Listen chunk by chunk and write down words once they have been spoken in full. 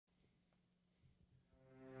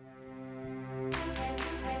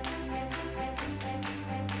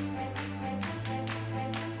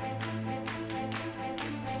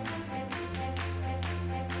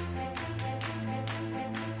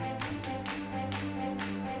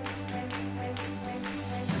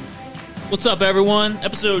What's up, everyone?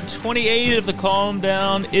 Episode 28 of the Calm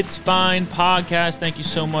Down, It's Fine podcast. Thank you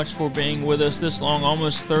so much for being with us this long,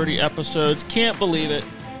 almost 30 episodes. Can't believe it.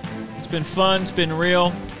 It's been fun. It's been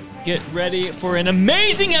real. Get ready for an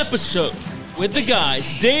amazing episode with the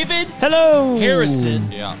guys. David. Hello. Harrison.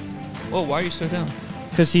 Yeah. Whoa, why are you so down?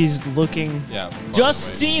 Because he's looking. Yeah.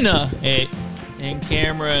 Justina. Hey. And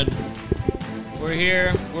Cameron. We're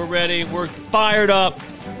here. We're ready. We're fired up.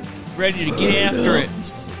 Ready to get after it.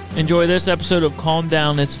 Enjoy this episode of Calm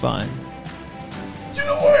Down, It's Fine. Do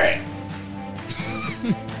it!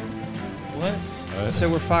 What? So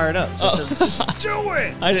we're fired up. So just do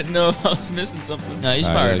it. I didn't know I was missing something. No, he's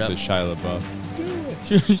fired up. The Shia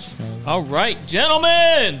LaBeouf. All right,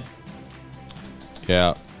 gentlemen.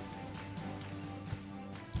 Yeah.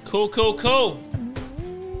 Cool.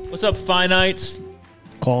 What's up, Finites?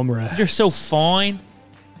 Comrade. You're so fine.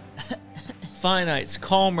 Finites,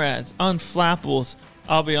 comrades, unflappables.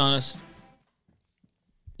 I'll be honest.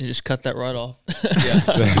 You just cut that right off.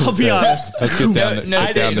 I'll be honest. Let's get down to, No,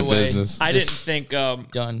 get down to fade away. business. I didn't think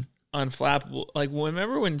Done. unflappable. Like,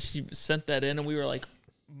 remember when she sent that in and we were like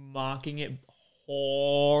mocking it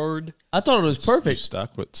hard? I thought it was perfect. Stuck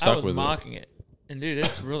I with was it. mocking it. And dude,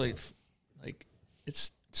 it's really like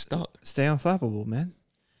it's stuck. Stay unflappable, man.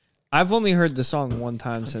 I've only heard the song one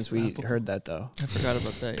time since we heard that, though. I forgot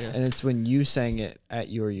about that, yeah. And it's when you sang it at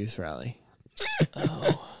your youth rally.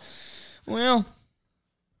 Oh. Well,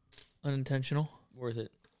 unintentional. Worth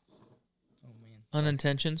it. Oh man.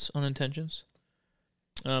 Unintentions.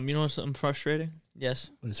 You know what's something frustrating? Yes.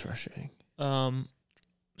 But it's frustrating.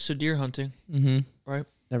 So deer hunting, Mm-hmm. right?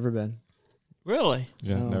 Never been. Really?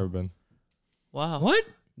 Yeah, No. never been. Wow. What?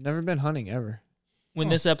 Never been hunting, ever. When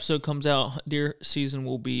this episode comes out, deer season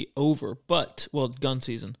will be over, gun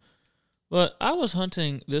season. But I was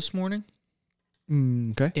hunting this morning,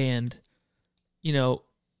 Okay. and, you know,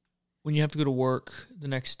 when you have to go to work the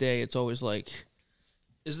next day, it's always like,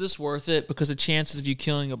 is this worth it? Because the chances of you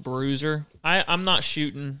killing a bruiser, I'm not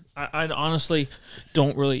shooting. I honestly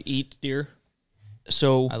don't really eat deer.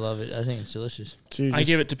 So I love it. I think it's delicious. So you I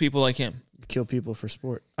give it to people like him. kill people for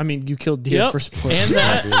sport. I mean, you kill deer Yep. for sport. And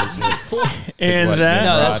that. and what, that. No,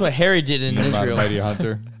 Nimrod. that's what Harry did in Nimrod, Israel. Mighty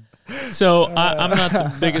Hunter. So I'm not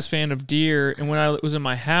the biggest fan of deer, and when I was in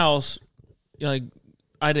my house, like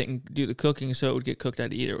I didn't do the cooking, so it would get cooked.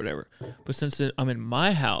 I'd eat it or whatever. But since I'm in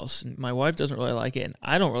my house, and my wife doesn't really like it, and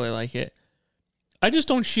I don't really like it, I just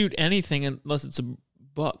don't shoot anything unless it's a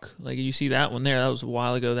buck. Like you see that one there. That was a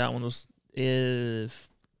while ago. That one was a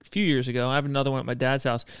few years ago. I have another one at my dad's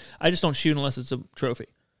house. I just don't shoot unless it's a trophy.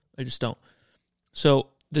 I just don't. So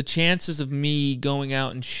the chances of me going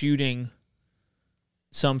out and shooting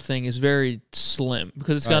something is very slim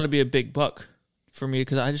because it's got to be a big buck for me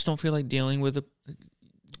because I just don't feel like dealing with a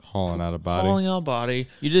Hauling out a body. hauling out body.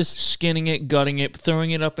 You just Skinning it, gutting it,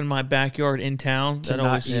 throwing it up in my backyard in town. To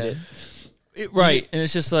not eat it. Right. And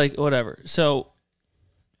it's just like, whatever. So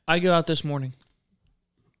I go out this morning.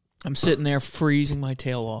 I'm sitting there freezing my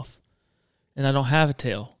tail off. And I don't have a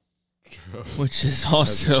tail. Which is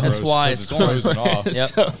also... That's why it's gone. frozen off. Yep.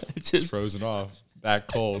 So it's It's just... frozen off. That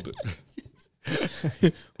cold.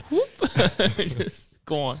 just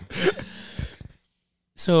gone.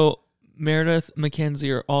 So Meredith,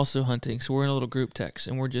 Mackenzie are also hunting. So we're in a little group text,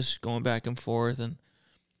 and we're just going back and forth, and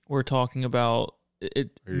we're talking about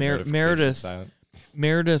it. Are your notifications Meredith. silent?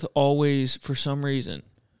 Meredith always, for some reason,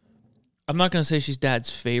 I'm not going to say she's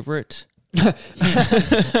Dad's favorite. But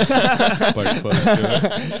close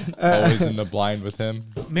to it. Always in the blind with him.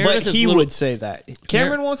 Meredith But is he little, would say that.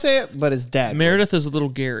 Cameron won't say it, but his dad. Meredith is a little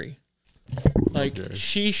Gary. Like Gary.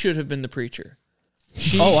 she should have been the preacher.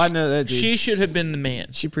 I know that dude. She should have been the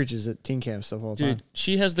man. She preaches at teen camp stuff all the time. Dude,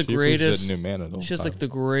 she has the She greatest. preaches at New Man at all She has like time. the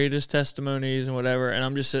greatest testimonies and whatever, and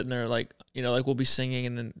I'm just sitting there like, you know, like we'll be singing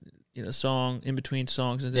and then, you know, song in between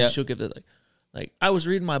songs, and then Yep. she'll give it like I was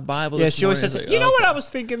reading my Bible. Yeah, this she always morning. says, It's you know okay. what I was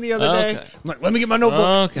thinking the other day? Okay. I'm like, let me get my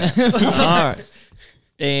notebook. Okay, all right.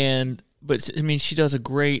 But I mean, she does a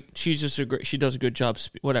great. She does a good job.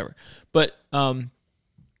 Whatever. But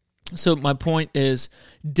so my point is,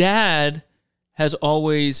 Dad has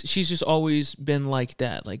always. She's just always been like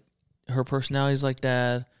Dad. Like her personality is like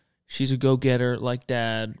Dad. She's a go-getter like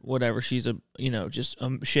Dad. Whatever. She's just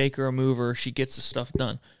a shaker, a mover. She gets the stuff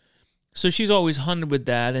done. So she's always hunted with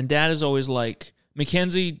Dad, and Dad is always like,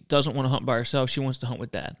 Mackenzie doesn't want to hunt by herself. She wants to hunt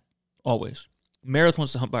with Dad. Always. Meredith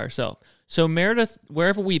wants to hunt by herself. So Meredith,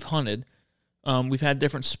 wherever we've hunted, we've had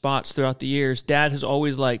different spots throughout the years. Dad has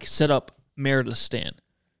always like set up Meredith's stand.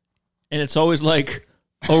 And it's always like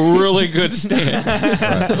a really good stand.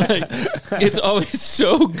 Like, it's always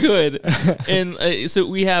so good. And so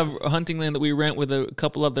we have a hunting land that we rent with a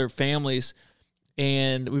couple other families,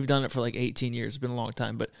 and we've done it for like 18 years. It's been a long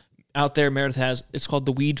time. But out there, Meredith has, it's called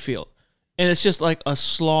the Weed Field. And it's just like a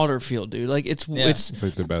slaughter field, dude. Like it's It's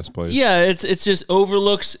like the best place. yeah, it's just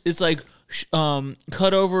overlooks. It's like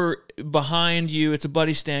cut over behind you. It's a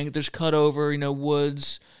buddy stand. There's cut over,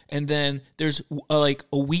 woods, and then there's like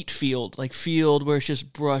a wheat field, where it's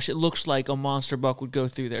just brush. It looks like a monster buck would go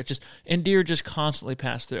through there. And deer just constantly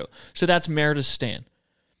pass through. So that's Meredith's stand.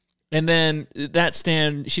 And then that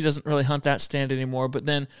stand, she doesn't really hunt that stand anymore. But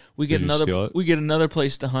then we get another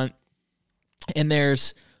place to hunt, and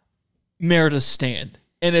there's Meredith's stand.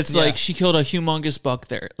 And it's like she killed a humongous buck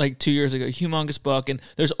there, like 2 years ago, humongous buck. And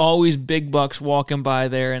there's always big bucks walking by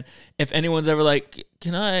there. And if anyone's ever like,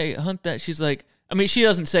 can I hunt that? She's like, I mean, she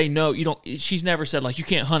doesn't say no. You don't. She's never said like you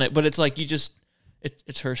can't hunt it, but it's like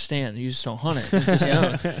it's her stand. You just don't hunt it. It's just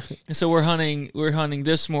known. And so we're hunting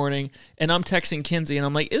this morning, and I'm texting Kinsey, and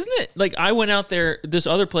I'm like, isn't it like I went out there this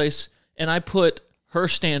other place, and I put her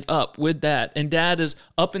stand up with that, and Dad is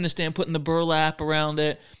up in the stand putting the burlap around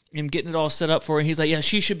it and getting it all set up for her. And he's like, yeah,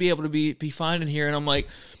 she should be able to be fine in here. And I'm like,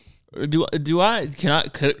 could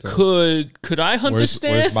I hunt this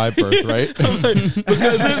stand? Where's my birthright? Because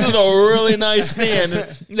this is a really nice stand.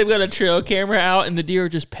 They've got a trail camera out, and the deer are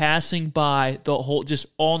just passing by just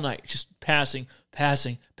all night, just passing.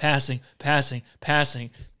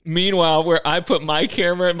 Meanwhile, where I put my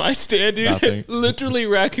camera in my stand, dude, literally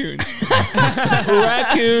raccoons,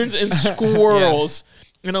 and squirrels.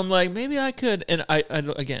 And I'm like, maybe I could. And I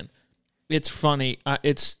again, it's funny.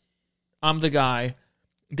 I'm the guy.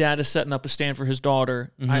 Dad is setting up a stand for his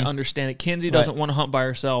daughter. Mm-hmm. I understand it. Kinsey doesn't want to hunt by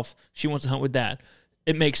herself. She wants to hunt with Dad.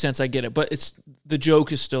 It makes sense. I get it. But the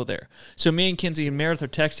joke is still there. So me and Kinsey and Meredith are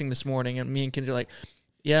texting this morning, and me and Kinsey are like,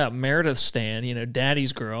 yeah, Meredith's stand,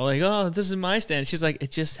 Daddy's girl. Like, oh, this is my stand. She's like,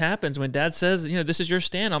 it just happens. When Dad says, this is your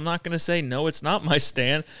stand, I'm not going to say, no, it's not my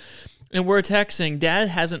stand. And we're texting. Dad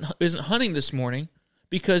isn't hunting this morning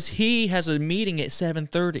because he has a meeting at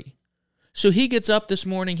 7:30. So he gets up this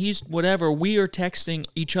morning, he's whatever, we are texting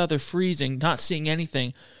each other freezing, not seeing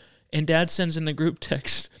anything, and Dad sends in the group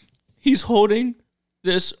text, he's holding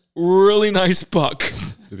this really nice buck.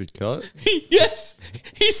 Did he kill it? Yes!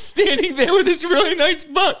 He's standing there with this really nice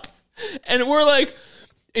buck. And we're like,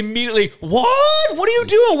 immediately, what? What are you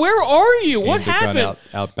doing? Where are you? What happened?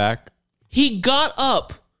 Out back? He got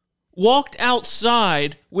up, walked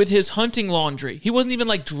outside with his hunting laundry. He wasn't even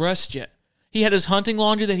dressed yet. He had his hunting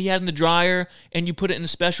laundry that he had in the dryer, and you put it in a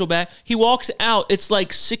special bag. He walks out. It's like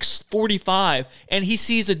 6:45, and he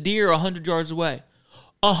sees a deer 100 yards away.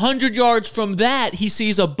 100 yards from that, he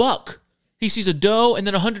sees a buck. He sees a doe, and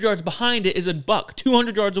then 100 yards behind it is a buck,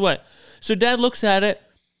 200 yards away. So Dad looks at it.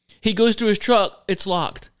 He goes to his truck. It's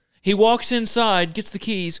locked. He walks inside, gets the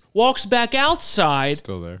keys, walks back outside.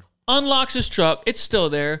 Still there. Unlocks his truck. It's still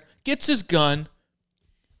there. Gets his gun.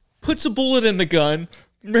 Puts a bullet in the gun.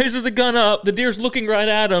 Raises the gun up. The deer's looking right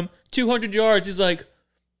at him. 200 yards. He's like,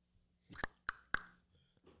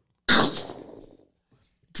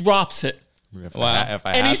 drops it. Wow.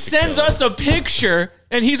 And he sends us a picture,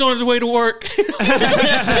 and he's on his way to work.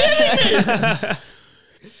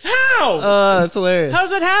 How? That's hilarious.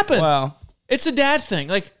 How's that happen? Wow. It's a Dad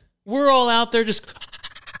thing. We're all out there just,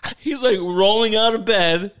 he's rolling out of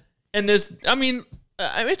bed, and this,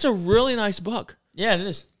 it's a really nice buck. Yeah, it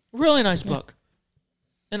is. Really nice buck.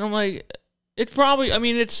 And I'm like, it's probably,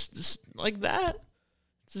 it's like that.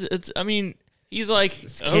 He's like,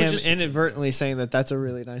 Cam inadvertently saying that's a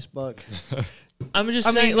really nice buck. I'm just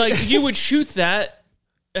saying, you would shoot that.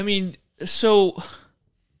 So,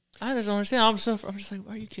 I just don't understand. I'm just like,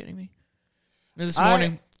 are you kidding me? And this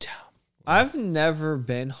morning, I've never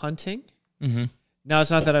been hunting. Mm-hmm. Now,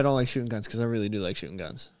 it's not that I don't like shooting guns, because I really do like shooting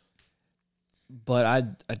guns. But I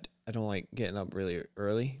don't like getting up really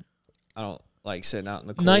early. I don't like sitting out in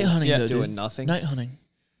the cold. Night hunting, doing nothing. Night hunting.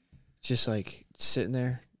 Just sitting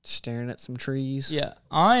there, staring at some trees. Yeah,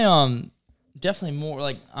 I definitely more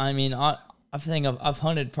I think I've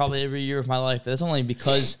hunted probably every year of my life, but that's only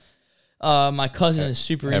because my cousin is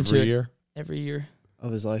super into it. Every year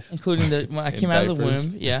of his life, including when I came out of the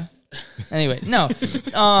womb. Yeah. Anyway, no.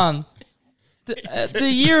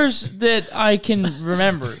 The years that I can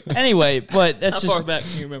remember. Anyway, but that's how far back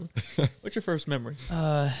can you remember? What's your first memory?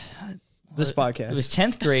 This podcast. It was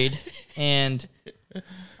 10th grade, and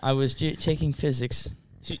I was taking physics.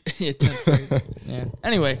 Yeah, 10th grade. Yeah.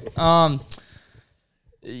 Anyway,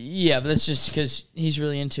 yeah, but that's just because he's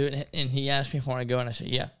really into it, and he asked me if I want to go, and I said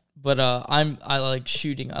yeah. But I like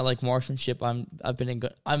shooting. I like marksmanship. I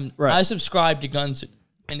subscribe to guns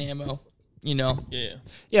and ammo. You know,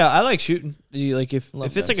 Yeah, I like shooting. You like if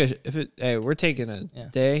Love it's guns. hey, we're taking a Yeah.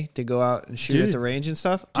 day to go out and shoot at Dude. the range and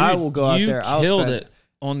stuff. Dude, I will go out you there. I'll killed spend, it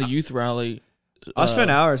on the youth rally. I'll spend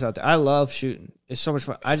hours out there. I love shooting. It's so much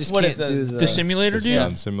fun. I just What can't if do The simulator, It's dude.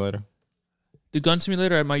 gun simulator. The gun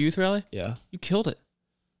simulator at my youth rally. Yeah, You killed it,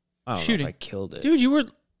 I don't Shooting. know if I killed it. dude. You were.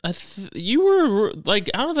 You were like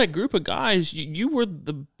out of that group of guys. You were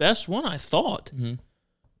the best one, I thought. Mhm.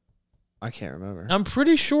 I can't remember. I'm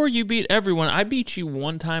pretty sure you beat everyone. I beat you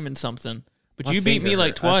one time in something, but My you beat finger me like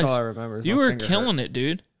hurt. twice. That's all I remember. is You my were finger killing hurt. it,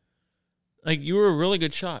 dude. Like you were a really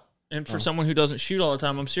good shot. And for Oh. someone who doesn't shoot all the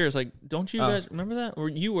time, I'm serious. Like, don't you Oh. guys remember that? Or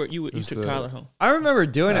you was took Tyler home. I remember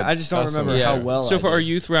doing it. I just don't Dustin remember was how there. well. So I for our did.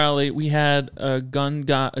 youth rally, we had a gun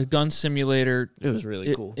simulator. it was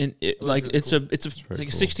really cool. Like really it's cool. it's very like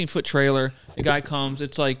a cool. 16-foot trailer. The guy comes.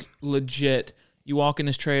 It's like legit. You walk in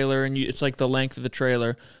this trailer and it's like the length of the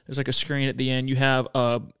trailer. There's like a screen at the end. You have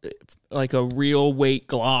like a real weight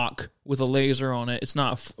Glock with a laser on it. It's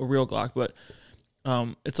not a real Glock, but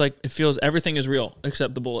it's like it feels everything is real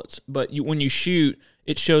except the bullets. But when you shoot,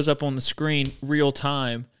 it shows up on the screen real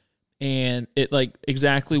time, and it like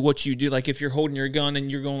exactly what you do. Like if you're holding your gun and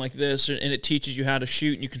you're going like this, and it teaches you how to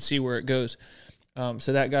shoot, and you can see where it goes.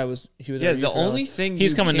 So that guy was at Yeah, our the youth rally. only thing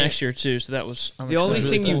He's you coming can't- next year too. So that was I'm The only excited.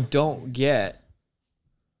 thing Really you cool. don't get,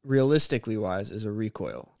 realistically wise, is a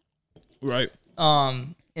recoil. right.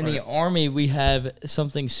 In the Army, we have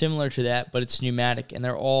something similar to that, but it's pneumatic, and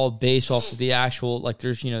they're all based off of the actual, like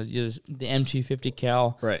there's the M250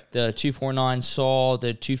 cal, Right. the 249 saw,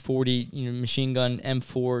 the 240 machine gun,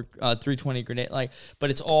 M4 320 grenade, but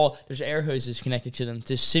it's all there's air hoses connected to them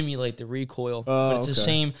to simulate the recoil. Oh, but it's the okay.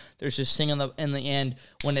 same. There's this thing in the end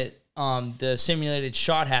when the simulated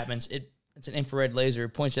shot happens. It's an infrared laser. It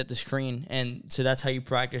points at the screen, and so that's how you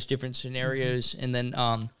practice different scenarios, and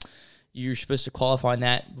then you're supposed to qualify in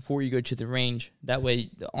that before you go to the range. That way,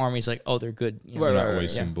 the Army's like, oh, they're good. You know? Right, Not right,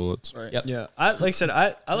 wasting yeah. bullets. Right. Yep. Yeah, like I said,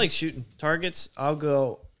 I like shooting targets. I'll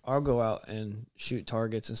go out and shoot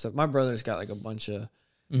targets and stuff. My brother's got like a bunch of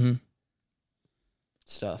Mm-hmm.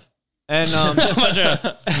 stuff, and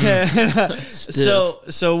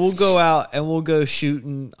Stuff. so we'll go out and we'll go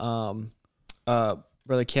shooting.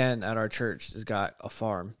 Brother Ken at our church has got a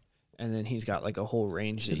farm, and then he's got like a whole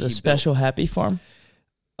range. That The he special happy farm.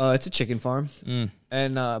 built. It's a chicken farm, and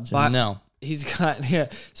So no. he's got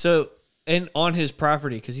So and on his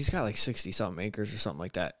property, because he's got like 60 something acres or something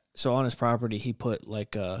like that. So on his property, he put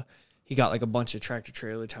like he got like a bunch of tractor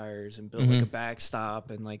trailer tires and built like a backstop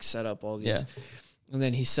and like set up all these. Yeah. And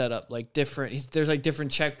then he set up like there's like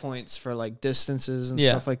different checkpoints for like distances and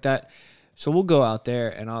Yeah. stuff like that. So we'll go out there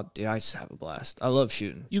and I just have a blast. I love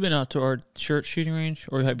shooting. You've been out to our church shooting range,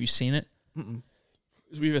 or have you seen it? Mm-mm.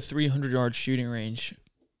 We have a 300-yard shooting range.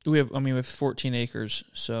 We have 14 acres,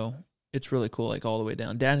 so it's really cool, like all the way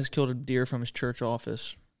down. Dad has killed a deer from his church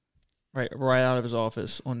office, right out of his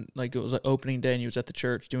office on like it was like opening day, and he was at the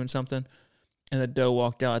church doing something, and the doe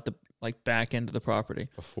walked out at the like back end of the property.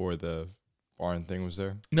 Before the barn thing was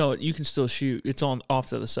there. No, you can still shoot. It's on off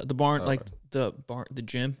to the side. The barn, like Okay. the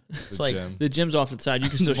gym. The like- gym. The gym's off to the side. You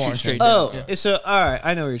can still The barn shoot straight thing. down. Oh, yeah. it's a all right.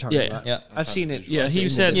 I know what you're talking Yeah, about. Yeah. I've seen it. Yeah, he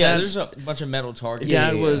said- Yeah, Dad- there's a bunch of metal targets.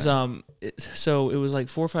 Dad yeah, was yeah. so it was like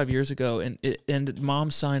 4 or 5 years ago, and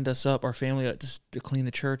Mom signed us up, our family, to clean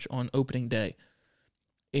the church on opening day,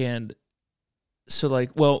 and so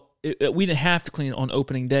like, well, we didn't have to clean it on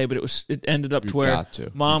opening day, but it ended up You to where got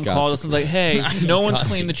to. Mom You got called to us and was like, hey, no one's Got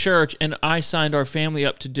cleaned to. the church, and I signed our family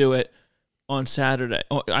up to do it on Saturday.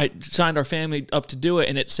 I signed our family up to do it,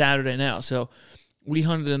 and it's Saturday now. So we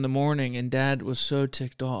hunted in the morning, and Dad was so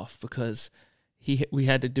ticked off because we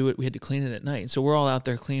had to do it. We had to clean it at night. And so we're all out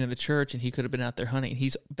there cleaning the church, and he could have been out there hunting.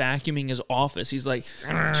 He's vacuuming his office. He's like,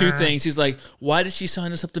 two things. He's like, why did she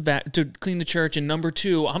sign us up to clean the church? And number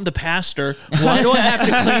two, I'm the pastor. Why do I have to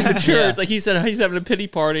clean the church? Like he said, he's having a pity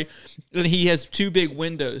party, and he has two big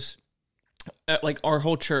windows. Like our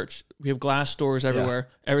whole church, we have glass doors everywhere.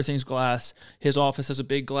 Everything's glass. His office has a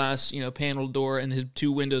big glass, panel door, and his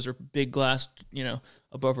two windows are big glass,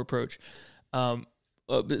 above reproach.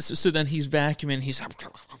 So then he's vacuuming.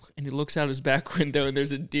 And he looks out his back window, and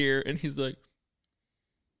there's a deer, and he's like,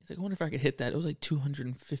 I wonder if I could hit that. It was like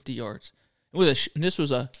 250 yards. And this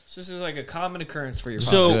was a So this is like a common occurrence for your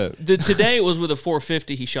so shit. today it was with a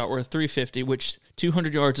 450 he shot, or a 350, which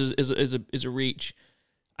 200 yards is a reach.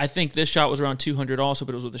 I think this shot was around 200 also,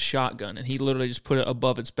 but it was with a shotgun, and he literally just put it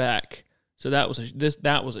above its back. So that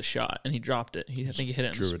was a shot, and he dropped it. I think he hit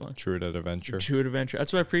it in the spine. Druid at Adventure. Druid Adventure.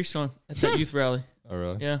 That's what I preached on at that youth rally. Oh,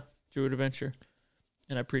 really? Yeah, Druid Adventure.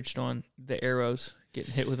 And I preached on the arrows,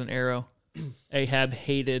 getting hit with an arrow. Ahab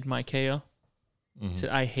hated Micaiah. Mhm. He said,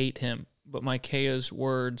 I hate him. But Micaiah's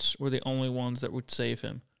words were the only ones that would save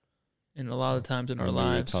him. And a lot of times in our And we would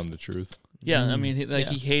lives. tell him the truth. Yeah, I mean, he Yeah.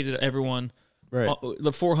 hated everyone. Right.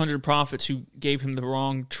 The 400 prophets who gave him the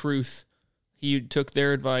wrong truth, he took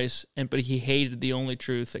their advice, but he hated the only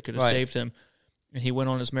truth that could have Right. saved him. And he went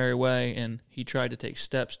on his merry way, and he tried to take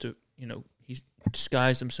steps to, he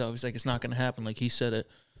disguised himself. He's like, it's not going to happen, like he said it.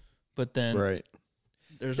 But then Right.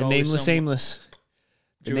 there's The always nameless, someone- aimless.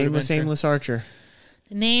 The Druid nameless, adventure. aimless archer.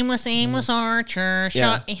 The nameless, aimless archer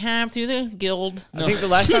Yeah. Ahab through the guild. I think the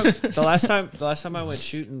last time I went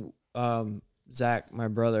shooting, Zach, my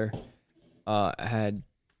brother, had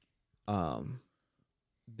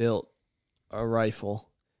built a rifle.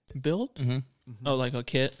 built. Mm-hmm. Oh, like a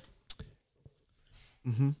kit.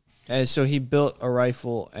 Mm-hmm. And so he built a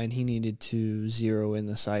rifle, and he needed to zero in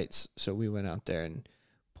the sights. So we went out there and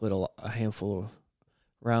put a handful of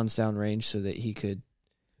rounds down range so that he could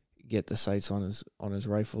get the sights on his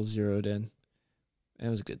rifle zeroed in. And it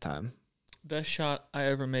was a good time. Best shot I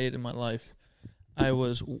ever made in my life. I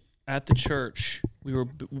was at the church. We were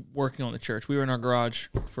working on the church. We were in our garage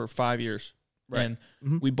for 5 years. Right. And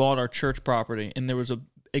Mhm. we bought our church property, and there was a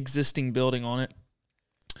existing building on it.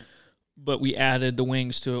 But we added the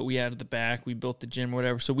wings to it. We added the back. We built the gym, or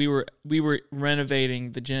whatever. So we were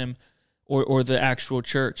renovating the gym, or the actual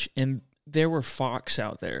church, and there were fox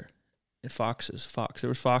out there. Fox. There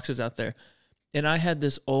was foxes out there. And I had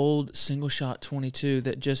this old single shot 22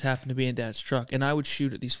 that just happened to be in Dad's truck, and I would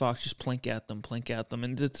shoot at these foxes, just plink at them,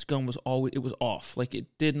 and this gun was always, it was off, like it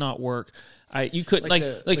did not work. You couldn't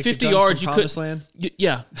like 50 yards, you couldn't. Land.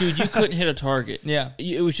 Yeah, dude, you couldn't hit a target. Yeah.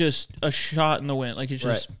 It was just a shot in the wind, like it's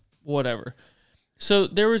just whatever. So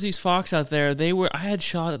there was these fox out there. I had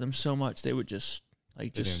shot at them so much they would just They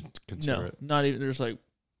didn't consider it. not even. There's like.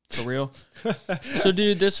 For real? So,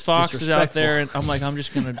 dude, this fox is out there, and I'm like, I'm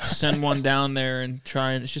just going to send one down there and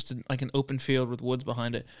try, and it's just like an open field with woods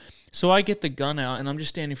behind it. So I get the gun out, and I'm just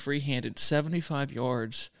standing free-handed, 75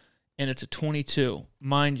 yards, and it's a 22.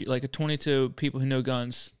 Mind you, like a 22, people who know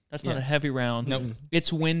guns, that's not a heavy round. Nope.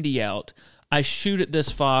 It's windy out. I shoot at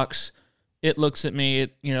this fox. It looks at me.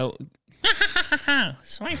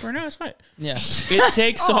 Swiper, no swipe. Yeah. It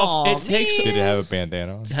takes off. It takes Did it have a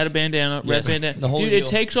bandana on? It had a bandana, red Yes, bandana. the whole Dude, deal. it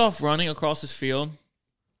takes off running across this field.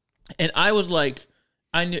 And I was like,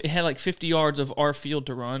 I knew it had like 50 yards of our field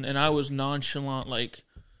to run, and I was nonchalant, like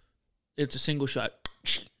it's a single shot.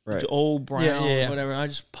 Right. It's old brown, Yeah. whatever. I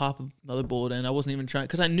just pop another bullet in. I wasn't even trying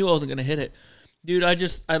because I knew I wasn't gonna hit it. Dude,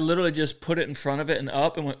 I literally just put it in front of it and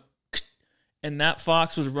up and went, and that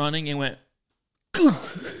fox was running and went,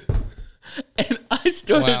 and I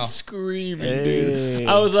started Wow. screaming, dude.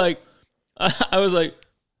 I was like,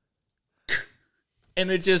 and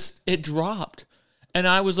it dropped. And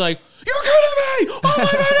I was like, you're kidding me! Oh my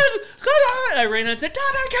goodness! I ran and said, Dad,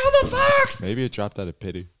 I killed the fox! Maybe it dropped out of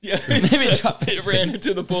pity. Yeah, maybe it ran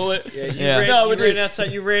into the bullet. Yeah, Yeah. you ran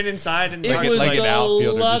outside. You ran inside, and It Like was like the an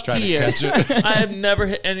outfielder just trying to catch luckiest. it. I have never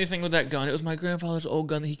hit anything with that gun. It was my grandfather's old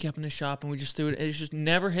gun that he kept in his shop, and we just threw it. It's just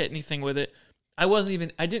never hit anything with it. I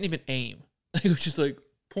didn't even aim. It was just like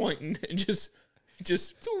pointing and just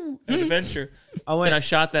an adventure. And I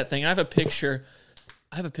shot that thing. I have a picture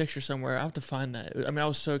somewhere. I have to find that. I mean, I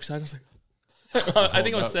was so excited. I was like, I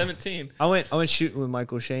think I was 17. I went shooting with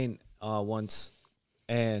Michael Shane once,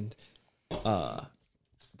 and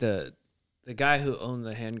the guy who owned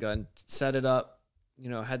the handgun set it up.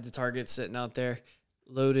 Had the target sitting out there,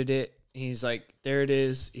 loaded it. He's like, "There it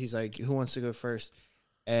is." He's like, "Who wants to go first?"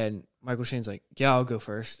 And Michael Shane's like, "Yeah, I'll go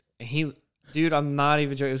first." And dude, I'm not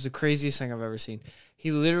even joking. It was the craziest thing I've ever seen.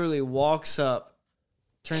 He literally walks up,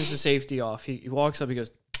 turns the safety off. He walks up. He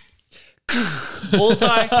goes,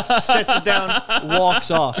 bullseye, sets it down,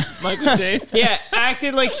 walks off. Michael Shane. Yeah,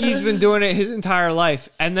 acted like he's been doing it his entire life.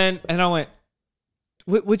 And I went,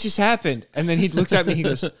 what just happened? And then he looks at me, he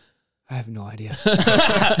goes, I have no idea.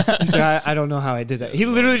 He's like, I don't know how I did that. He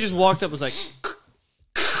literally just walked up, was like,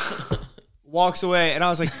 walks away. And I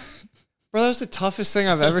was like, bro, that was the toughest thing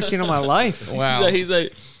I've ever seen in my life. Wow. He's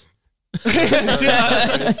like,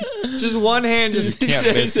 Just one hand, just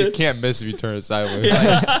You can't miss if you turn it sideways.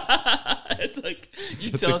 it's like you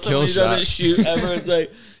It's tell a somebody who kill doesn't shot. shoot ever. It's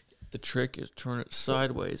like the trick is turn it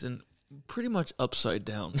sideways and pretty much upside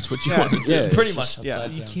down. That's what you want to do. yeah, Pretty it's much just- yeah.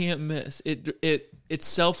 upside You down. can't miss it. It's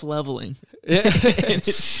self-leveling.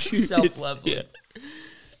 It's Self-leveling.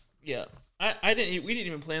 Yeah. We didn't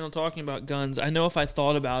even plan on talking about guns. I know if I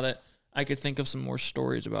thought about it, I could think of some more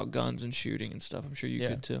stories about guns and shooting and stuff. I'm sure you Yeah.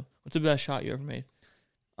 could too. What's the best shot you ever made?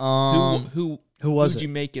 Who was who'd it? you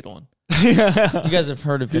make it on? You guys have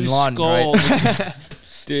heard of Bin Whose Laden, skull? right?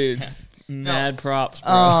 Dude, Mad props,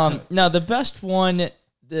 bro. No, the best one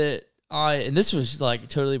that and this was like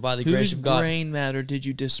totally by the grace Whose of God. brain matter did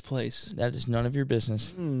you displace? That is none of your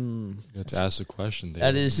business. You have to ask the question.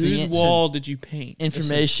 That is Whose the wall did you paint?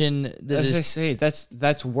 information that As I is. say,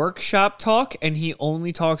 that's workshop talk, and he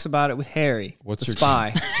only talks about it with Harry, What's the your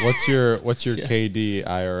spy. What's your Yes. KD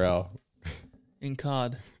IRL In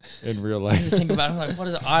COD. in real I had to life? think about it. I'm like, what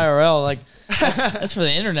is IRL? Like, that's for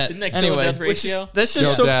the internet. Isn't that kill anyway, death ratio? That's Kill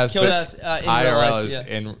just so. death, kill but death in real IRL life, is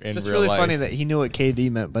yeah. in That's real really life. funny that he knew what KD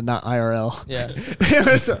meant, but not IRL. Yeah. It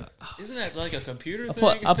was- Isn't that like a computer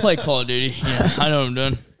thing? I play Call of Duty. Yeah, I know what I'm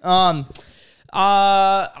doing.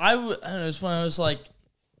 I don't know. It's when I was like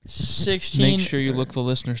 16. Make sure you look the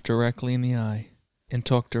listeners directly in the eye and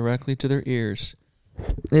talk directly to their ears.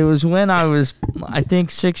 It was when I was, I think,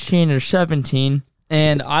 16 or 17,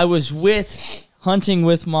 and I was hunting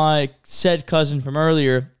with my said cousin from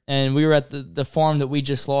earlier, and we were at the farm that we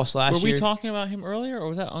just lost last Were we year. talking about him earlier, or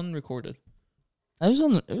was that unrecorded? I was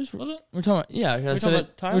on. Was it? We're talking about. Yeah, I said talking it-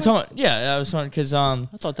 about Tyler? We're talking about. Yeah, I was talking because I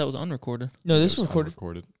thought that was unrecorded. no, this It was recorded.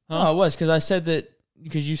 Recorded. Huh? Oh, it was because I said that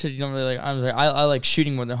because you said you don't really like. I was like, I like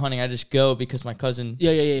shooting more than hunting. I just go because my cousin.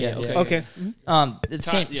 Yeah. Yeah, Okay. okay. It's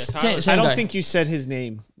same. yeah, same, Tyler. same I don't guy. think you said his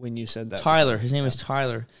name when you said that. Tyler. His name is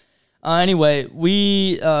Tyler. Anyway,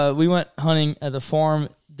 we went hunting at the farm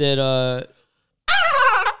that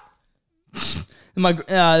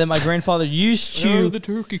that my grandfather used Where to. did the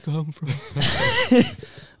turkey come from?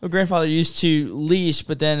 My grandfather used to lease,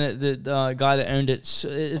 but then the guy that owned it,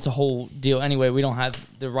 it's a whole deal. Anyway, we don't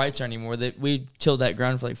have the rights anymore. We tilled that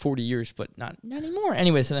ground for like 40 years, but not anymore.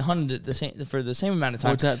 Anyway, so they hunted it for the same amount of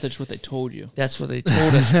time. What's that? That's what they told you. That's what they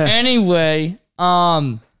told us. Anyway,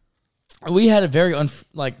 we had a very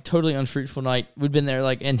totally unfruitful night. We'd been there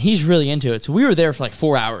and he's really into it. So we were there for like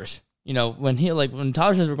 4 hours. You know, when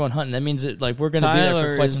Tyler says we're going hunting, that means that we're going to be there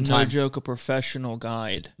for quite some time. No joke, a professional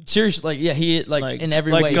guide. Seriously, he in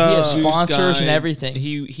every like, way. He has Goose sponsors and guide. everything.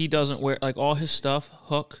 He doesn't wear all his stuff.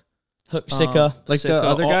 Hook, Sika. Like Sika, the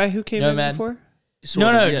other all- guy who came Nomad. in before? sort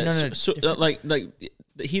No, of, yeah. no. So,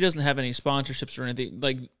 he doesn't have any sponsorships or anything.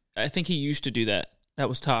 Like I think he used to do that. That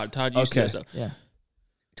was Todd. Todd used to do Okay. stuff. Yeah.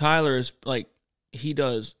 Tyler is he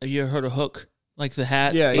does. Have you ever heard of Hook? Like the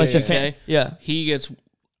hats. Yeah, Like the yeah. fan. Yeah. He gets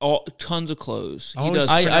tons of clothes. He I does.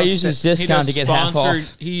 always- I use his he discount does to get half sponsored-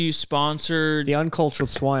 off. He sponsored. The uncultured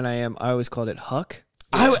swine I am, I always called it Huck.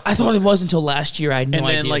 I thought it was until last year. I had no and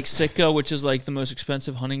then idea. like Sitka, which is like the most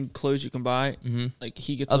expensive hunting clothes you can buy. Mm-hmm. Like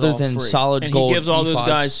he gets Other it all than free. solid and gold he gives all those ephods.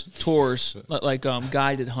 guys tours like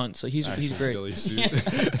guided hunts. Like he's great. Ghillie suit.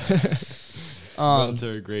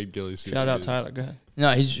 Military grade ghillie suit. Shout out Tyler. Go ahead.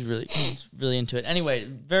 No, he's really into it. Anyway,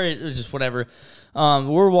 it was just whatever. And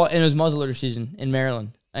it was muzzleloader season in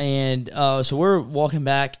Maryland, and so we're walking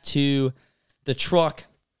back to the truck,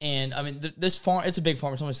 and I mean this farm. It's a big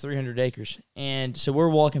farm. It's almost 300 acres, and so we're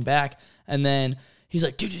walking back, and then he's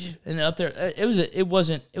like, dude, and up there, it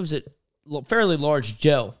was a fairly large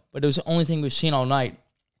doe, but it was the only thing we've seen all night.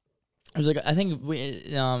 It was like I think we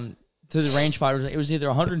through the rangefinder, it was either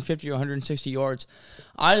 150 or 160 yards.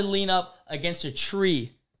 I lean up against a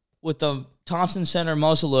tree with the Thompson Center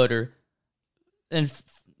muzzleloader, and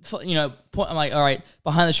point, I'm like, all right,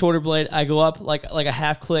 behind the shoulder blade. I go up like a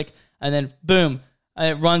half click, and then boom,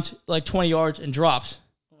 and it runs like 20 yards and drops.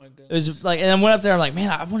 Oh my god. It was like, and I went up there. I'm like, man,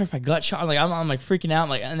 I wonder if I gut shot. I'm like freaking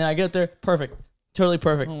out. And then I get up there, perfect, totally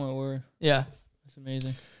perfect. Oh my word. Yeah. That's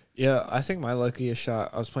amazing. Yeah, I think my luckiest shot,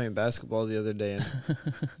 I was playing basketball the other day. And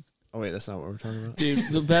oh, wait, that's not what we're talking about.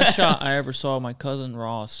 Dude, the best shot I ever saw, my cousin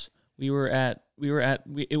Ross. It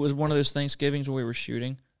was one of those Thanksgivings where we were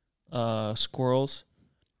shooting squirrels.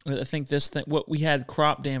 I think what we had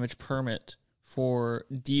crop damage permit for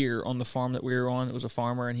deer on the farm that we were on. It was a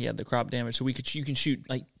farmer and he had the crop damage. So you can shoot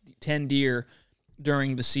like 10 deer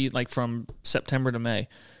during the season, like from September to May.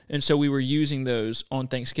 And so we were using those on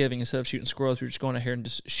Thanksgiving instead of shooting squirrels. We were just going ahead and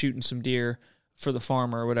just shooting some deer for the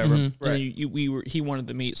farmer or whatever. Mhm. And he wanted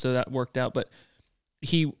the meat, so that worked out. But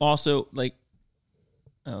he also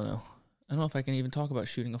I don't know if I can even talk about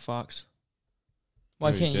shooting a fox.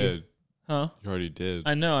 Why can't you? Did. Huh? You already did.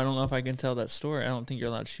 I know. I don't know if I can tell that story. I don't think you're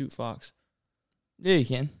allowed to shoot fox. Yeah, you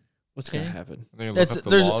can. What's going to Okay. happen? I think I look up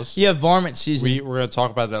the laws. You have varmint season. We're gonna talk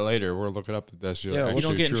about that later. We're looking up if that's Yeah, actually You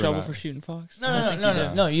don't get in true or trouble not. for shooting fox?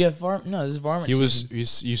 No. You have varmint. No, this is varmint. He was.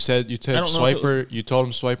 season. You said you told don't know if it swiper. You told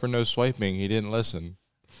him swiper no swiping. He didn't listen.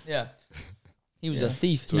 Yeah. He was Yeah. a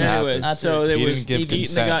thief. That's what Anyways, happened. so they He was didn't give eating the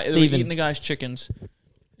consent. guy. They were Thieving. eating the guy's chickens,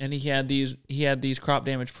 and he had these crop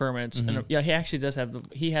damage permits, and yeah, he actually does have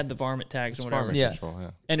he had the varmint tags and whatever. Farming Yeah. control, yeah.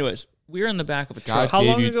 Anyways, we were in the back of a God truck. How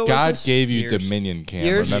long gave ago you was God this? gave you Years. Dominion Cam.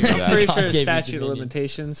 Years. Remember I'm that. pretty God sure gave you statute of dominion.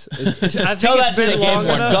 limitations. I think Tell it's that to the been kid long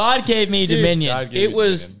one. enough. God gave me Dude, dominion. God gave It you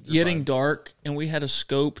was Dominion. You're getting fine. dark, and we had a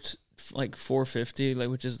scoped like 450, like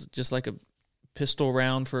which is just like a pistol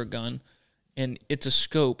round for a gun, and it's a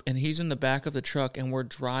scope. And he's in the back of the truck, and we're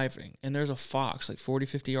driving, and there's a fox like 40,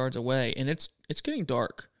 50 yards away, and it's getting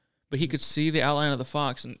dark, but he could see the outline of the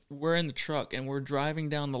fox. And we're in the truck, and we're driving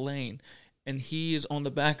down the lane, and he is on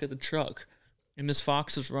the back of the truck, and this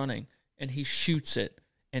fox is running, and he shoots it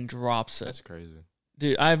and drops it. That's crazy.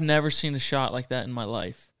 Dude, I've never seen a shot like that in my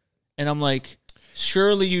life. And I'm like,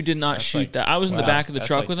 surely you did not That's shoot like- that. I was in the Wow, back of the that's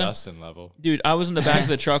truck like with him. Dustin level. Dude, I was in the back of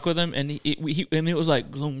the truck with him, and it was like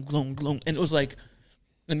gloom, gloom, gloom, and it was like,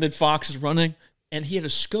 and the fox is running, and he had a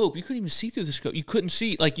scope. You couldn't even see through the scope. You couldn't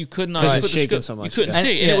see, like you could not. 'Cause put it's the shaking scope- so much, You couldn't yeah.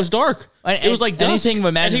 see, and Yeah. it was dark. And- It was like dusk. anything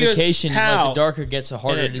with And he goes, magnification. Like "How?" the darker it gets, the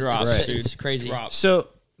harder And it drops, it's, dude. it's crazy. Drops. So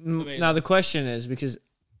Amazing. now the question is, because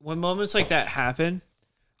when moments like that happen,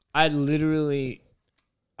 I literally,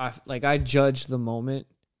 I judge the moment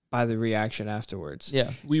by the reaction afterwards.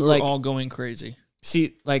 Yeah. We were like- all going crazy.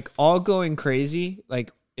 See, like all going crazy,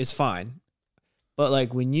 like is fine, but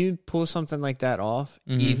like when you pull something like that off,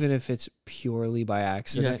 Mhm. even if it's purely by You have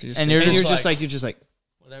accident, to just And take you're it. and just you're just like,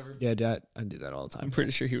 Whatever. yeah, Dad, I do that all the I'm time.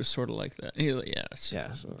 pretty sure he was sort of like that. He was like, yeah, Yeah.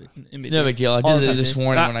 in It's no big deal. I All the did it time, this dude.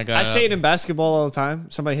 morning when I got I say up. it in basketball all the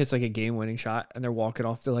time. Somebody hits like a game-winning shot, and they're walking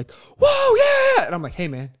off. They're like, "Whoa, yeah!" And I'm like, "Hey,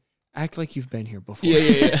 man, act like you've been here before."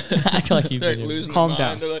 Yeah. Act like you've They're been here. losing Calm their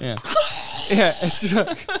mind. down. They're like, Yeah. Yeah, it's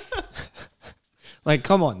like,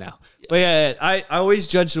 come on now. But yeah, I always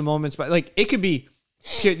judge the moments by like it could be.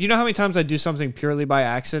 You know how many times I do something purely by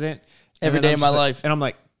accident and Every then day I'm of my just like- life. and I'm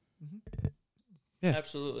like, Yeah.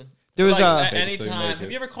 Absolutely. there was Like, a. at Fake any it till you time. make Have it.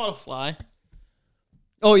 you ever caught a fly?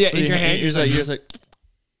 Oh yeah, in your hand. You're just like,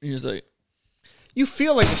 you're just like, You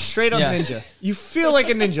feel like a straight up Yeah. ninja. You feel like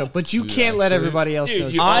a ninja, but you Dude, can't let actually- everybody else know. dude,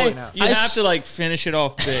 it's you, falling out. you have to like finish it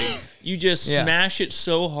off big. You just Yeah. smash it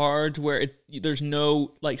so hard to where it's there's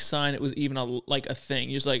no like sign it was even a thing.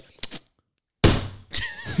 You're just like,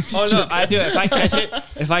 Oh no, I do it.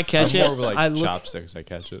 If I catch it, I'm more of like I look. chopsticks. I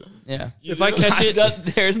catch it. Yeah. If I catch it,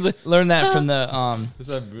 there's the Learn that from the Is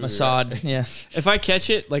that movie, Mossad. Yeah. if I catch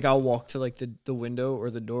it, like I'll walk to like the window or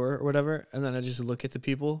the door or whatever, and then I just look at the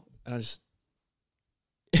people and I just.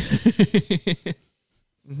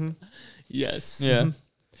 yes. Yeah.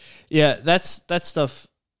 Yeah, that's stuff.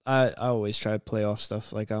 I always try to play off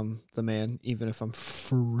stuff like I'm the man, even if I'm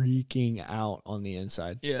freaking out on the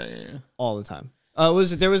inside Yeah. all the time.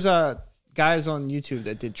 There was guys on YouTube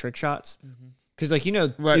that did trick shots because like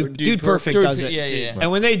Right, Dude Perfect does it. Yeah, yeah.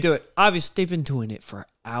 And when they do it, obviously they've been doing it for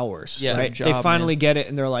hours. Yeah, right. their They job, finally get it,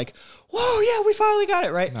 and they're like, "Whoa, yeah, we finally got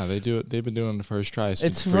it!" Right. No, they do it. They've been doing it on the first try.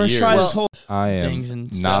 It's for first years. try. Well, This whole I things am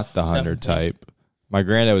and not stuff, the hunter stuff and type. My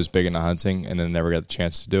granddad was big into hunting and then never got the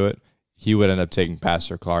chance to do it. He would end up taking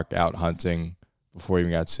Pastor Clark out hunting before he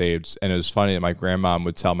even got saved. And it was funny that my grandmom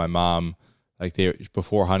would tell my mom, like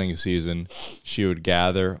before hunting season, she would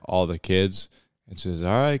gather all the kids and says,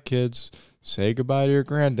 "All right, kids, say goodbye to your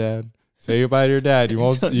granddad. Say goodbye to your dad. You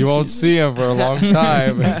won't see him for a long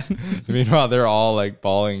time." Meanwhile, they're all like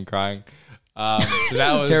bawling and crying. So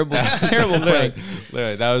that was Terrible- terrible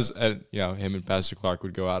literally, that was him and Pastor Clark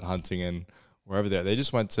would go out hunting and wherever they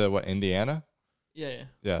just went to Indiana. Yeah.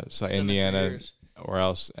 Yeah, so Done that for Indiana years. or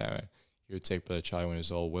else. Anyway, he would take Brother Charlie when he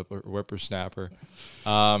was old whippersnapper.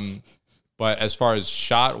 But as far as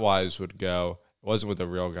shot wise would go, it wasn't with a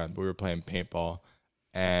real gun, but we were playing paintball,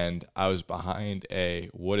 and I was behind a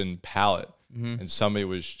wooden pallet, and somebody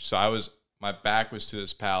was. My back was to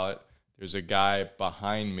this pallet. There's a guy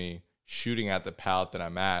behind me shooting at the pallet that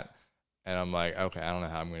I'm at, and I'm like, okay, I don't know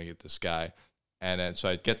how I'm gonna get this guy, and then so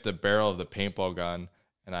I get the barrel of the paintball gun.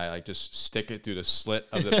 And I like just stick it through the slit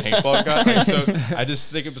of the paintball gun. Like, so I just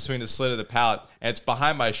stick it between the slit of the pallet, and it's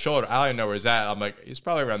behind my shoulder. I don't even know where he's at. I'm like, he's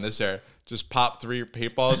probably around this area. Just pop 3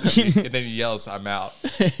 paintballs, and then he yells, "I'm out!"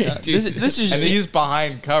 this is And he's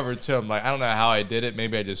behind cover too. I'm like, I don't know how I did it.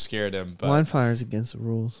 Maybe I just scared him. But Blind fire is against the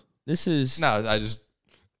rules. this is no, I just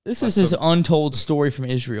his untold story from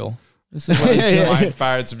Israel. This is what he's doing. blind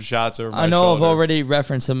fired some shots over my I know shoulder. I've already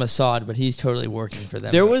referenced the Mossad, but he's totally working for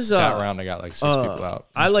them. There was that round. I got like 6 people out.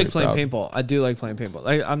 I was like pretty playing proud. paintball. I do like playing paintball.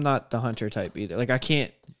 Like I'm not the hunter type either. Like I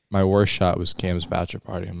can't. My worst shot was Cam's bachelor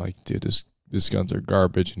party. I'm like, dude, this guns are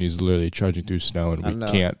garbage, and he's literally trudging through snow, and I we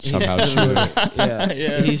know. can't He's somehow shoot literally- it. Yeah.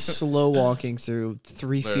 Yeah. He's slow walking through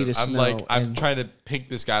 3 feet of I'm snow. like, I'm and trying to pick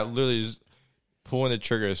this guy, literally just pulling the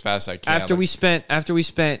trigger as fast as I can. after I'm we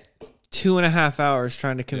spent 2.5 hours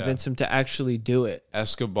trying to convince him to actually do it.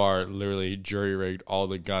 Escobar literally jury rigged all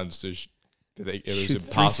the guns to. It was Shoot 3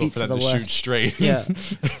 impossible feet for to them the to left. shoot straight. Yeah.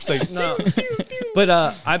 It's like No. But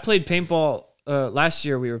I played paintball last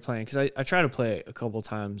year. We were playing because I try to play a couple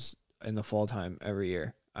times in the fall time every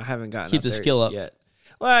year. I haven't gotten Keep up the there skill up. yet.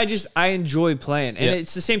 Well, I enjoy playing, and Yeah.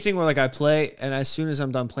 it's the same thing where like I play, and as soon as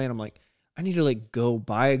I'm done playing, I'm like, I need to like go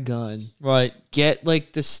buy a gun, Right. get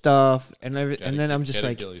like the stuff, and and then I'm just get a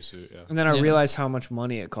like, ghillie suit, yeah. and then I Yeah. realize how much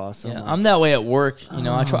money it costs. Yeah, I'm I'm like, that way at work. You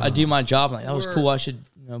know, I do my job. I'm like, that was Were- cool. I should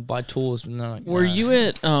buy tools. And then like, Were nah. you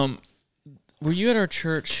at our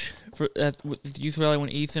church with the youth rally when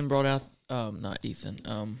Ethan brought out not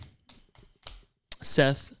Ethan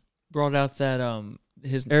Seth brought out that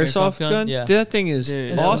his airsoft gun? Yeah. That thing is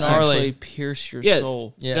Dude, That's awesome. gnarly. Actually pierce your Yeah.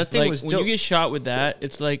 soul. Yeah. That thing Like was when dope. you get shot with that,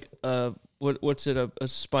 it's like what's it a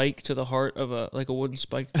spike to the heart of a wooden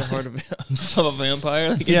spike to the heart of of a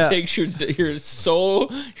vampire. Like Yeah. it takes your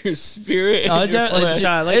soul, your spirit, Oh, and your it's flesh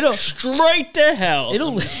shot, like- it'll straight to hell.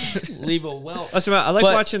 it'll leave a well. That's what I like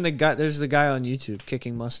But- watching the guy. There's the guy on YouTube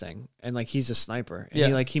kicking Mustang, and like he's a sniper, and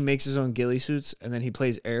Yeah. he makes his own ghillie suits, and then he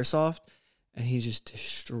plays airsoft, and he just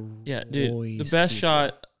destroys. Yeah, dude. The best people.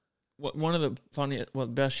 shot, one of the the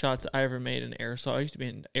best shots I ever made in airsoft. I used to be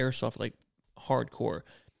in airsoft like hardcore,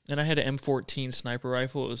 and I had an M14 sniper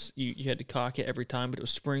rifle. It was you had to cock it every time, but it was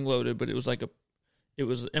spring loaded. But it was like it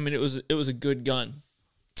was a good gun.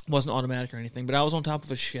 It wasn't automatic or anything. But I was on top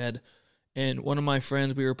of a shed, and one of my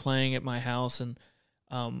friends, we were playing at my house, and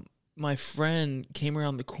my friend came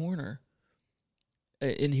around the corner,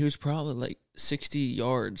 and he was probably like 60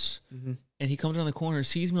 yards. Mhm. And he comes around the corner,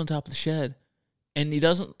 sees me on top of the shed, and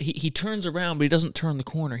he turns around, but he doesn't turn the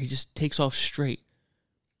corner. He just takes off straight.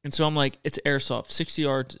 And so I'm like, it's airsoft. 60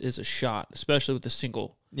 yards is a shot, especially with the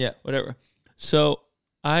single, Yeah. whatever. So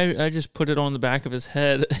I just put it on the back of his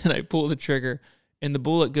head, and I pull the trigger, and the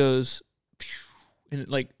bullet goes, and it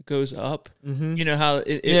like goes up. Mhm. You know how and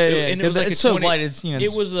it was like it's a so 20 light. It's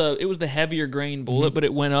it was the heavier grain bullet, but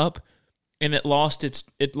it went up, and it lost its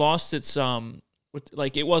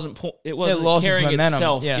like it wasn't lost its carrying momentum,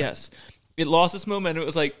 itself. yeah. Yes, it lost its momentum. It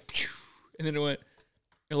was like, and then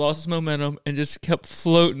it lost its momentum and just kept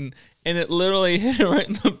floating, and it literally hit it right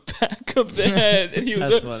in the back of the head, and he was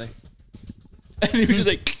That's funny. and he was just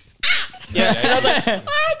like. Yeah, and I was like,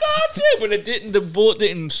 I got you, but it didn't. The bullet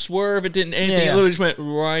didn't swerve. It didn't anything. Yeah. It literally just went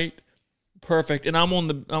right, perfect. And I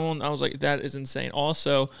was like, that is insane.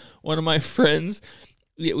 Also, one of my friends,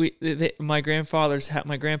 my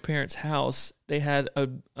grandparents' house, they had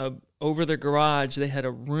a over their garage. They had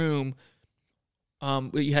a room.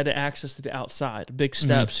 You had to access to the outside, big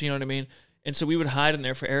steps. You know what I mean? And so we would hide in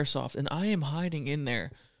there for airsoft. And I am hiding in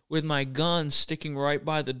there with my gun sticking right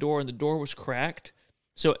by the door, and the door was cracked.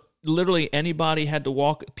 So literally people had to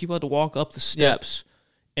walk up the steps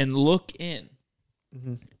and look in.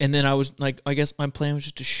 Mm-hmm. And then I was like, I guess my plan was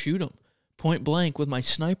just to shoot him point blank with my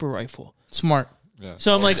sniper rifle. smart. Yeah.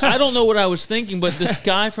 So I'm like, I don't know what I was thinking, but this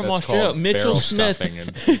guy from That's Australia, called Mitchell barrel Smith, stuffing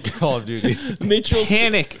in Call of Duty. Mitchell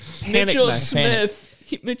Panic Mitchell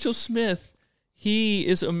knife. Mitchell Smith, he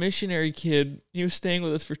is a missionary kid. He was staying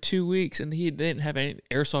with us for 2 weeks, and they didn't have any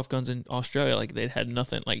airsoft guns in Australia. Like they had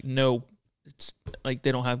nothing. Like no, it's like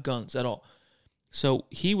they don't have guns at all. So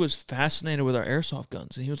he was fascinated with our airsoft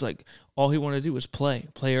guns, and he was like, all he wanted to do was play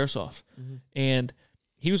airsoft. And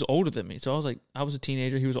he was older than me, so I was a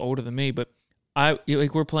teenager. He was older than me, but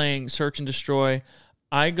we're playing search and destroy.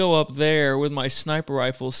 I go up there with my sniper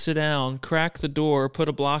rifle, sit down, crack the door, put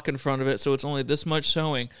a block in front of it so it's only this much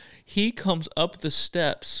showing. He comes up the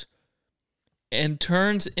steps and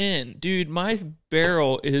turns in. Dude, my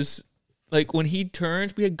barrel is like when he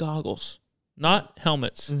turns, we had goggles, not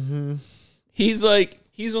helmets. Mm-hmm. He's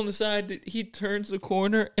on the side, he turns the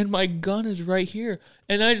corner, and my gun is right here.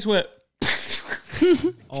 And I just went,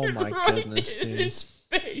 Oh my right goodness, in dude. his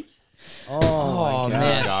face. Oh my Oh, god.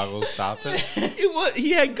 man. Goggles, stop it.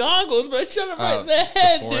 He had goggles, but I shot him right Oh, in the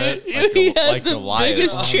head, the forehead? dude. Like He the- had like the Goliath.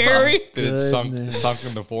 biggest Oh, cherry. Did it Goodness. sunk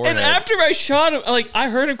in the forehead? And after I shot him, like I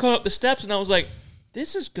heard him come up the steps, and I was like,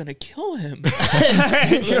 "This is gonna kill him." But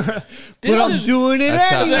I'm doing it That's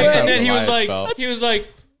how- anyway. that's how And then he was Goliath like,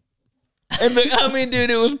 felt. and I mean, dude,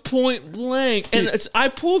 it was point blank, and I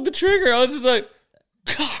pulled the trigger. I was just like,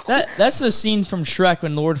 That's the scene from Shrek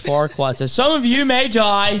when Lord Farquaad says, "Some of you may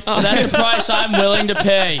die, but that's a price I'm willing to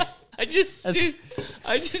pay." I just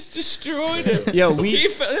destroyed him. Yeah,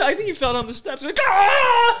 I think he fell down the steps. Like,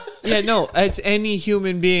 ah! Yeah, no, as any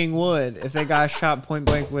human being would if they got shot point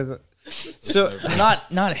blank with. So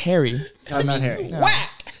Not Harry. not Harry. No.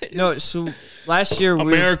 No, so last year we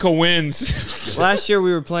America wins. last year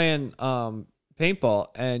we were playing paintball,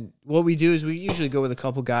 and what we do is we usually go with a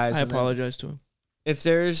couple guys. I and then apologize to him. If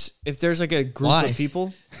there's like a group Why? of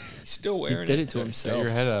people, He's still he wearing did it it. to Get himself.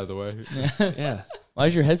 your head out of the way. Yeah, Why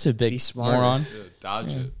is your head so big? Be smarter. Moron. Yeah,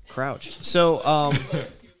 dodge it. crouch. So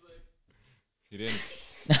He didn't.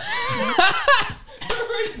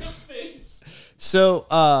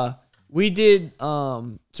 So we did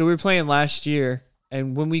so we were playing last year,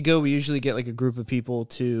 and when we go we usually get like a group of people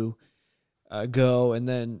to go, and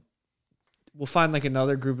then we'll find like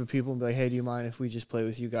another group of people and be like, hey, do you mind if we just play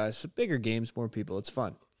with you guys? So bigger games, more people, it's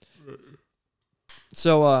fun.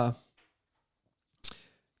 So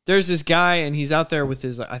there's this guy, and he's out there with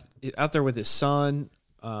his son,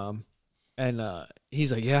 and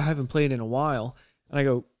he's like, yeah, I haven't played in a while. And I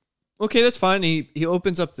go, okay, that's fine. He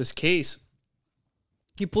opens up this case.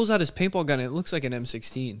 He pulls out his paintball gun, and it looks like an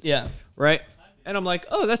M16. Yeah. Right? And I'm like,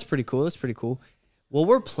 oh, that's pretty cool. That's pretty cool. Well,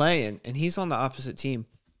 we're playing, and he's on the opposite team.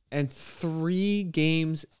 And 3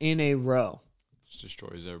 games in a row. Just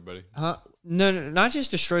destroys everybody. No, not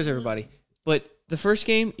just destroys everybody. But the first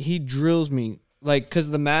game, he drills me, like, because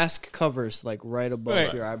the mask covers, like, right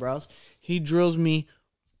above your eyebrows. He drills me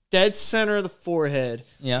dead center of the forehead,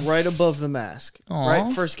 right above the mask. Aww.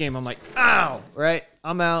 Right? First game, I'm like, ow! Right?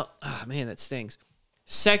 I'm out. Ah, man, that stings.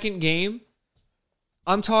 Second game,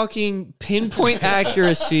 I'm talking pinpoint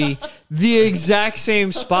accuracy, the exact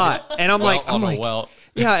same spot. And I'm like,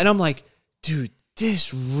 yeah, and I'm like, dude,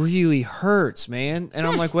 this really hurts, man. And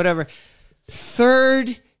I'm like, whatever.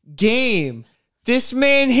 Third game, this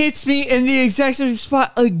man hits me in the exact same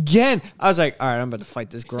spot again. I was like, all right, I'm about to fight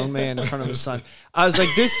this grown man in front of his son. I was like,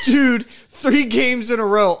 this dude, 3 games in a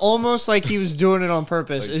row, almost like he was doing it on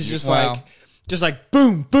purpose. It's just like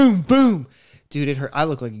boom, boom, boom. Dude, it hurt. I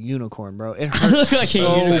look like a unicorn, bro. It hurt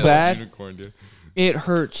so bad. Unicorn, dude. It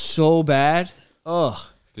hurt so bad. Ugh.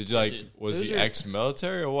 Did you was he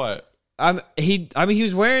ex-military or what? He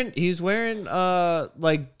was wearing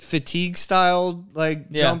like fatigue style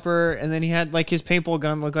jumper, and then he had like his paintball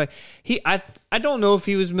gun look like I don't know if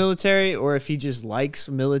he was military or if he just likes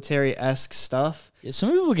military-esque stuff. Yeah,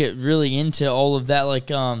 some people get really into all of that, like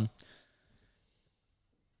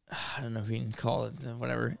I don't know if you can call it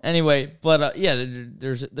whatever. Anyway, but yeah,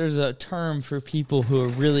 there's a term for people who are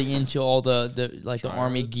really into all the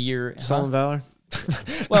army gear. Stolen Valor.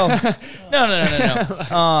 Well,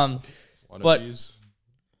 no. But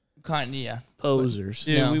kind of, yeah. Posers.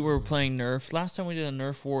 Dude, Yeah. we were playing Nerf. Last time we did a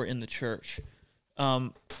Nerf war in the church.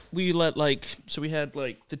 We let we had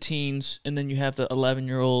like the teens, and then you have the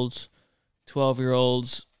 11-year-olds,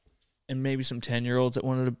 12-year-olds, and maybe some 10-year-olds that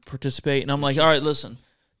wanted to participate. And I'm like, all right, listen,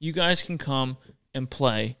 you guys can come and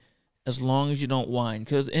play as long as you don't whine,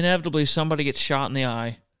 because inevitably somebody gets shot in the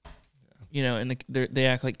eye, and they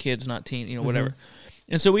act like kids, not teen, whatever.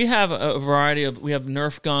 And so we have a variety of, we have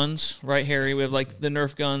Nerf guns, right, Harry? We have like the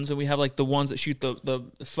Nerf guns, and we have like the ones that shoot the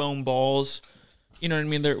foam balls. You know what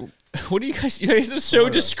I mean? What do you guys? This is so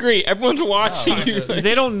discreet. Everyone's watching you.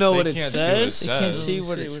 They don't know what it can't says. see They can't see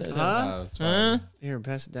what it says. Huh? Huh? Here,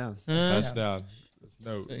 pass it down. That's down. That's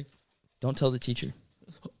no. Don't tell the teacher.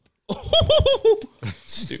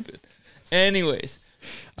 Stupid. Anyways,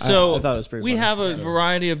 so I thought it was pretty we funny. have a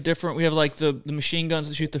variety of different. We have like the machine guns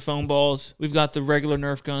that shoot the foam balls. We've got the regular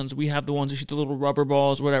Nerf guns. We have the ones that shoot the little rubber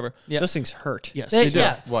balls, whatever. Yeah. Those things hurt. Yes, they do.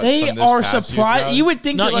 What, they from this are past youth surprised. rally? You would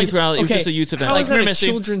think Not that, like, youth rally. It was okay, just a youth event. How Like, is that come a here, Missy.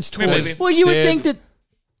 children's Come here, toy? baby. Well, you would Did- think that.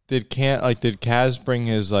 Did Kaz bring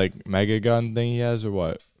his mega gun thing he has or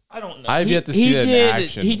what? I don't know. I've yet to see that in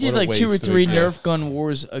action. He did What a like 2 or waste of a 3 gift. Nerf gun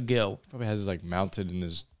wars ago. Probably has it mounted in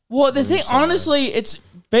his. Well, the thing, somewhere. honestly, it's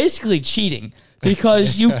basically cheating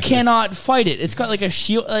because you cannot fight it. It's got like a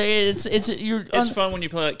shield. It's fun when you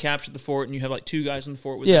play like Capture the Fort and you have like 2 guys in the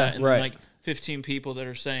fort with Yeah, that, and right. then like 15 people that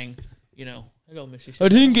are saying, hello, Missy. I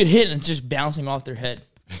didn't get hit and it's just bouncing off their head.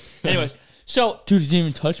 Anyways, so Dude didn't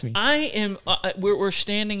even touch me. I am. We're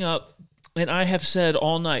standing up, and I have said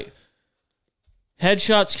all night,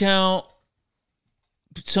 headshots count.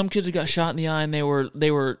 Some kids that got shot in the eye and they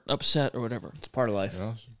were upset or whatever. It's part of life.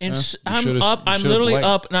 And You should've- I'm you literally should've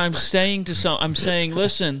up, and I'm saying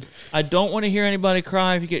listen, I don't want to hear anybody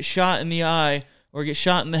cry if you get shot in the eye or get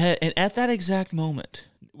shot in the head. And at that exact moment,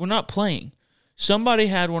 we're not playing. Somebody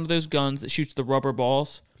had one of those guns that shoots the rubber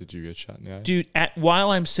balls. Did you get shot in the eye? Dude,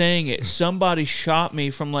 while I'm saying it, somebody shot me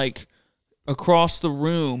from like across the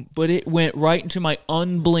room, but it went right into my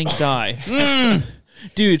unblinked eye.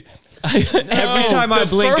 Dude, every time I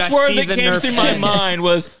blink, the first I word see that the came Nerf through my head. mind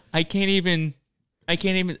was, I can't even,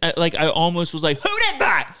 I almost was like, who did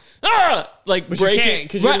that? Ah! Like But you breaking. can't,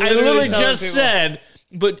 'cause you're Right, I literally literally telling just people. said,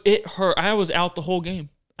 but it hurt. I was out the whole game.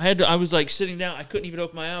 I was like sitting down. I couldn't even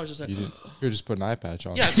open my eyes. I was just like, You're just putting an eye patch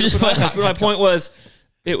on. yeah. But my point was,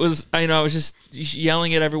 it was I was just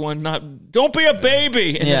yelling at everyone, don't be a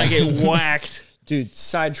baby, and then I get whacked. Dude,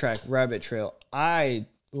 sidetrack, rabbit trail. I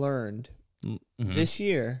learned this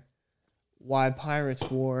year why pirates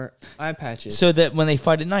wore eye patches. So that when they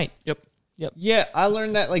fight at night. Yep. Yeah, I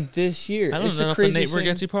learned that like this year. I learned that off the Nate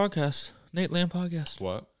Bargatze podcast, Nate Lamb podcast.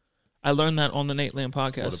 What? I learned that on the Nate Lamb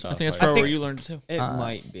podcast. What I think that's about probably fight? where you learned it too. It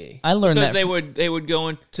might be. I learned Because that they would go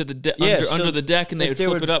into the Yeah, under so the deck and they if would they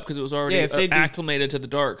flip would- it up because it was already if they'd be- acclimated to the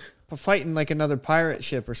dark. For fighting like another pirate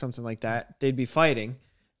ship or something like that, they'd be fighting.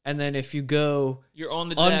 And then if you go You're on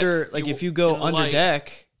the deck, under, like if you go under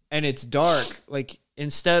deck and it's dark, like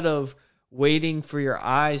instead of waiting for your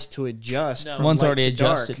eyes to adjust, No. from One's light already to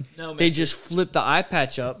dark, adjusted. No, they Missy. just flip the eye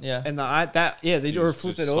patch up. Yeah. And they or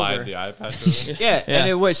flip it slide over. the eye patch over. Yeah, and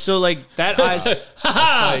it was so like that eye's It's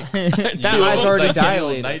like, that eye's already like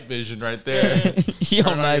dilated. night vision right there. Yo,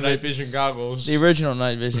 Turn on your night night vision. vision goggles. The original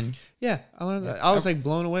night vision. Yeah, I learned that. I was like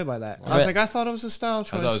blown away by that. I was like, I thought it was a style I choice.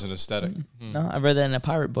 thought it was an aesthetic. No, I read that in a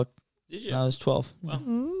pirate book Did when I was 12.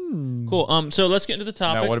 Cool. So let's get into the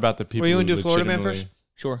topic. Now, what about the people you who wanna do Florida Man legitimately first?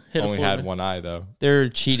 Sure. Hit only a had one eye though? They're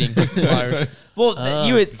cheating. Liars. Well,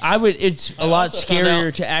 it's a lot also found scarier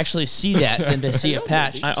out- to actually see that than to see a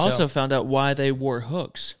patch. I so. also found out why they wore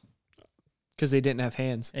hooks. Because they didn't have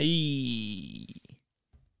hands. Hey.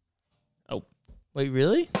 Wait,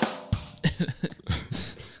 really?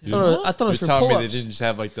 Dude, I thought it You're was for telling me they pull-ups. didn't just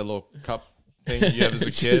have like the little cup thing you have as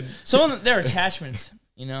a kid? Some of them, they're attachments,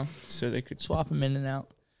 So they could swap them in and out.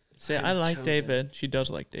 say, I like David. She does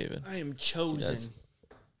like David. I am chosen.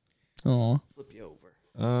 Oh, Flip you over.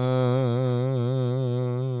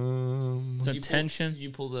 Some tension. You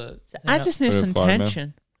pull the. I just need Put a some Florida Man.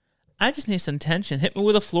 tension. I just need some tension. Hit me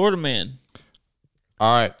with a Florida man.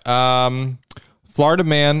 All right. Florida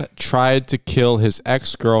man tried to kill his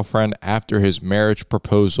ex-girlfriend after his marriage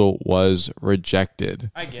proposal was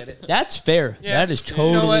rejected. I get it. That's fair. That is totally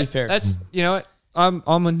You know what? fair. That's you know what? I'm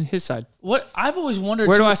on his side. what I've always wondered.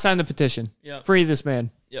 Where do too- I sign the petition? Yeah. Free this man.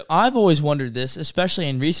 I've always wondered this, especially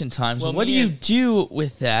in recent times. Well, What do me you and- do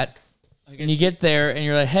with that? And you get there and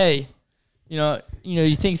you're like, hey,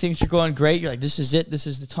 you think things are going great. You're like, this is it. This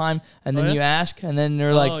is the time. And then yeah? you ask, and then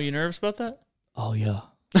they're Oh, like, you nervous about that? oh yeah.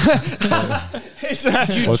 What's gonna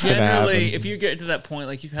Generally, happen? if you get to that point,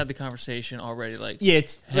 like you've had the conversation already, like, Yeah,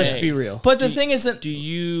 let's Hey. be real. But the thing is that, do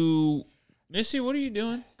you, Missy? What are you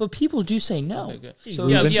doing? but people do say no. Okay, good. So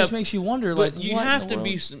Yeah, it yeah, just makes you wonder, But like, you what in have the to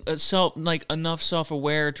be world? enough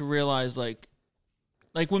self-aware to realize, like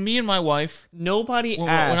when me and my wife, Nobody when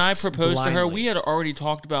I asks proposed to her, blindly. we had already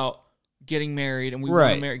talked about getting married and we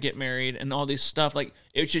want Right. to get married and all this stuff. Like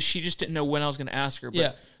it was just she just didn't know when I was going to ask her. But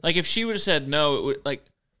Yeah. like if she would have said no, it would like.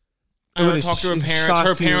 I It would would've have talked to her sh- parents. Her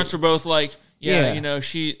shocked you. parents were both like, Yeah.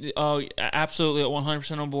 she, absolutely at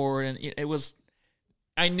 100% on board. And it was,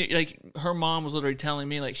 I knew, like, her mom was literally telling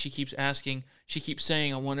me, like, she keeps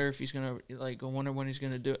saying, I wonder if he's going to, like, I wonder when he's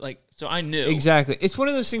going to do it. Like, so I knew. Exactly. It's one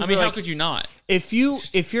of those things I mean, where how like, could you not? if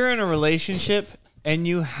you're in a relationship and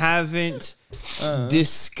you haven't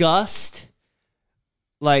discussed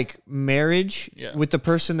like marriage Yeah. with the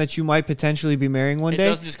person that you might potentially be marrying one It day,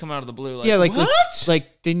 doesn't just come out of the blue. Like, yeah, like what?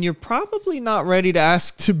 like then you're probably not ready to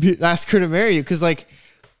ask her to marry you because like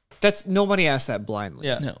that's nobody asks that blindly.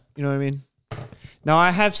 Yeah. No. You know what I mean? Now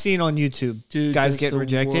I have seen on YouTube Dude, guys that's getting the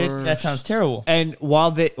rejected, worst. That sounds terrible. and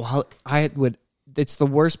it's the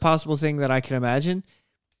worst possible thing that I can imagine.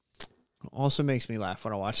 Also makes me laugh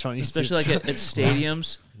when I watch it on YouTube, Especially like at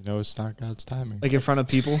stadiums. You know, it's not God's timing. like in front of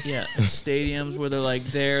people. Yeah, at stadiums where they're like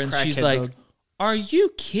there and she's Crackhead like, mode. "Are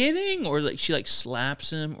you kidding?" Or like she like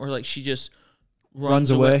slaps him, or like she just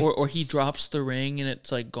Runs away. or he drops the ring and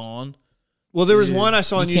it's like gone Well, there was one I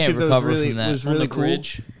saw on You can't YouTube that recover was really from that. was on really the cool.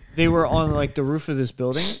 bridge. They were on like the roof of this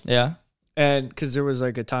building, Yeah. and because there was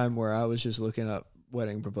like a time where I was just looking up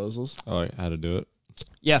wedding proposals. Oh, like, how to do it.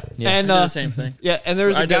 Yeah, Yeah. I and did the same thing. yeah, and there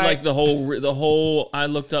was a I guy. did like the whole. I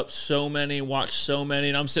looked up so many, watched so many,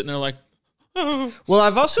 and I'm sitting there like, Well,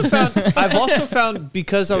 I've also found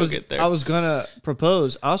because You'll get there. I was gonna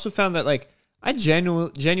propose. I also found that like I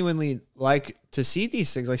genuinely like to see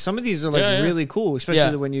these things. Like some of these are like Yeah, yeah. really cool,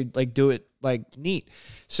 especially Yeah. when you like do it like neat.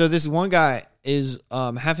 So this one guy is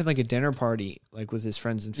having like a dinner party like with his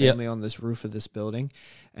friends and Yep. family on this roof of this building,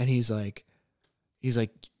 and he's like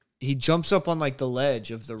he jumps up on like the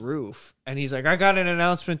ledge of the roof and he's like, I got an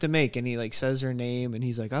announcement to make. And he like says her name and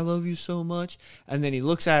he's like, I love you so much. And then he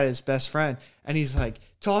looks at his best friend and he's like,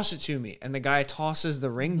 toss it to me. And the guy tosses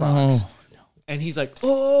the ring box and he's like,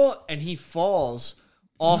 oh, and he falls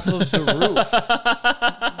off of the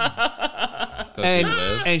roof. Does he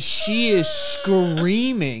live? and she is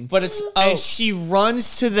screaming. But it's And she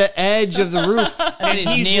runs to the edge of the roof, and he's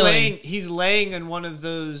he's kneeling. laying. He's laying in one of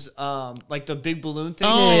those, like the big balloon things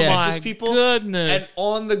Oh that my catches people. goodness. And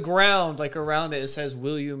on the ground, like around it, it says,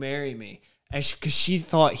 "Will you marry me?" And because she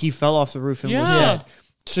thought he fell off the roof and was Yeah. dead,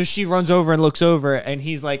 so she runs over and looks over, and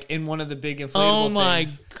he's like in one of the big inflatable Oh my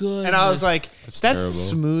things. goodness. And I was like, "That's terrible. the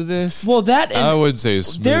smoothest." well, that I and would say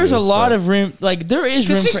smooth, there's a lot but of room. Like there is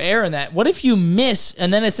room for error in that. What if you miss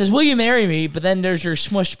and then it says, "Will you marry me?" But then there's your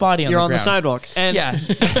smushed body on you're the on the ground. sidewalk, and Yeah,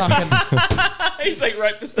 that's not gonna- he's like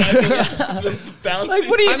right beside the bouncing. like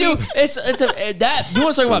what do you do? It's a that you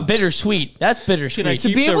want to talk about bittersweet? That's bittersweet. Can I to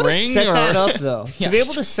keep be the able to ring, set or- that up though, Yeah. to be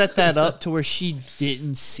able to set that up to where she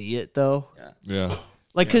didn't see it though. yeah.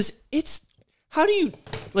 Like, because it's how do you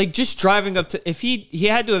like just driving up to if he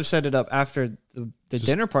had to have set it up after the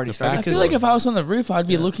dinner party the started. fact I feel Because like if I was on the roof, I'd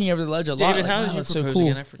be looking over the ledge a lot. David, like, how did wow, you that's propose so cool.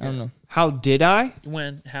 again? I forget. don't know. how did I?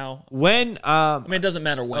 When? How? When? I mean, it doesn't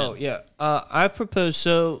matter when. Oh yeah. I proposed.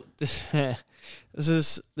 So this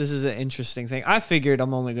is an interesting thing. I figured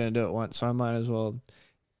I'm only going to do it once, so I might as well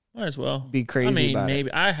Might as well be crazy I mean, about it.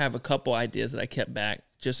 maybe I have a couple ideas that I kept back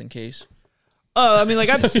just in case Oh, I mean, like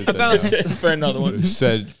I found. for another one. She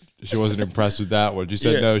said she wasn't impressed with that one. She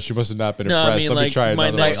said, Yeah. no, she must have not been No, I impressed. mean, Let me like, try my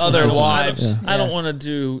another next one. other one. wives. I Yeah. don't want to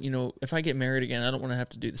do, if I get married again, I don't want to have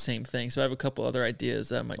to do the same thing. So I have a couple other ideas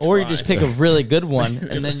that I might Or try. you just pick a really good one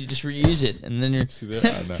and then you just reuse it, and then you're See that?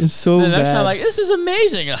 I know. It's so the next time like this is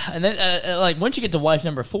amazing, and then like once you get to wife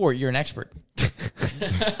number 4, you're an expert.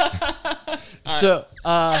 So,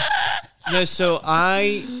 no, so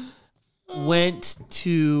I went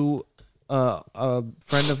to a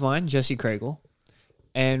friend of mine, Jesse Craigle,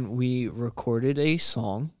 and we recorded a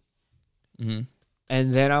song. Mm-hmm.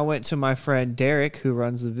 And then I went to my friend Derek, who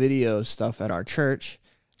runs the video stuff at our church,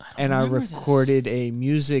 and I recorded a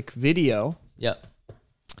music video. Yep.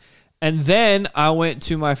 And then I went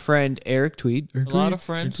to my friend Eric Tweed. a lot of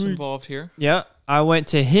friends involved here. Yeah, I went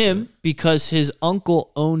to him because his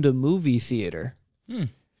uncle owned a movie theater.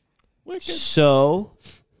 Wicked. So,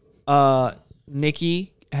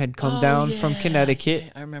 Nikki had come down from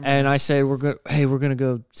Connecticut, I remember. and I said, we're gonna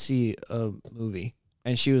go see a movie."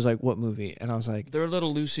 And she was like, "What movie?" And I was like, They're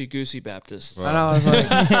little loosey goosey Baptists. and I was like,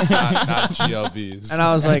 not GLBs. and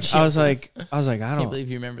I was like, I Can't don't, believe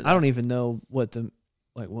you remember that. I don't even know what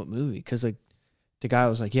movie, because like the guy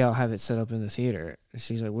was like, "Yeah, I'll have it set up in the theater." And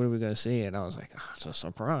she's like, "What are we gonna see?" And I was like, "Oh, it's a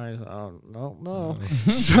surprise. I don't know."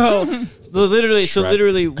 So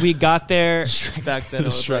literally, we got there. Back then, it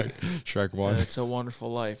was Shrek, like, Shrek 1. It's a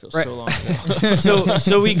Wonderful Life. It was Right. so long ago.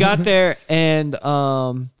 So we got there, and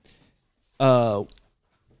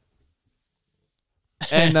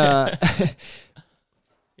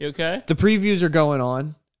You okay? the previews are going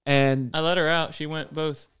on, and I let her out. She went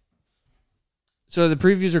both. so the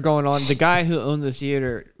previews are going on. The guy who owned the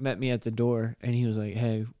theater met me at the door, and he was like,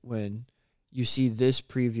 "Hey, when you see this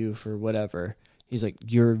preview for whatever," he's like,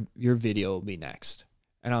 your video will be next."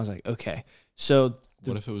 And I was like, "Okay." So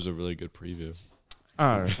What if it was a really good preview?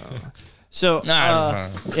 I don't know. So Nah.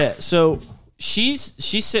 yeah, so she's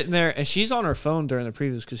sitting there and she's on her phone during the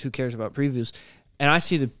previews, because who cares about previews? And I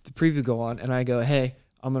see the preview go on, and I go, "Hey,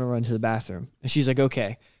 I'm gonna run to the bathroom." And she's like,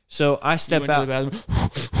 "Okay." So I You step went out. to the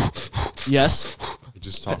bathroom. Yes. You're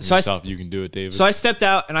just talking So I- yourself. You can do it, David. So I stepped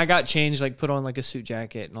out and I got changed, like put on like a suit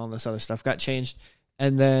jacket and all this other stuff. Got changed,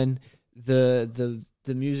 and then the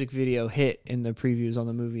music video hit in the previews on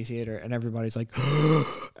the movie theater, and everybody's like,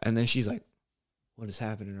 and then she's like, "What is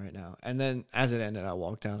happening right now?" And then as it ended, I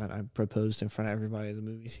walked down and I proposed in front of everybody at the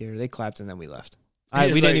movie theater. They clapped, and then we left. He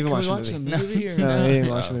was We didn't like, even "Can watch we the movie. movie or No, no?" we didn't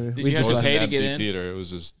watch the movie. Did We you just have it to left. wasn't pay to an get empty in? theater. It was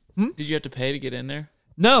just Did you have to pay to get in there?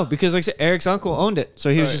 No, because like I said, Eric's uncle owned it, so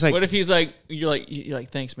he was Right. just like, what if he's like, you're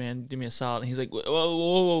like, "Thanks, man. Do me a solid." And he's like, "Whoa,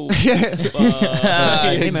 whoa, whoa."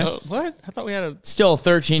 Hey, man. What? I thought we had a. Still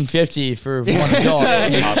 $13.50 for one adult.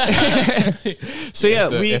 So yeah,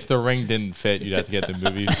 if the ring didn't fit, you'd have to get the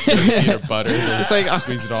movie theater butter. It's like,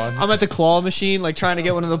 squeeze it on. I'm at the claw machine, like trying to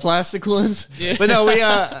get one of the plastic ones. But no, we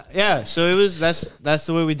yeah. So it was that's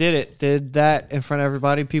the way we did it. Did that in front of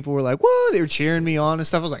everybody. People were like, "Whoa!" They were cheering me on and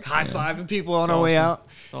stuff. I was like high fiving people on our way awesome. out.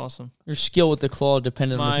 Awesome. Your skill with the claw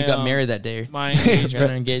depended on if you got My, married that day. My If engagement. you got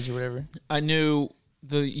engaged or whatever. I knew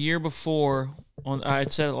the year before. I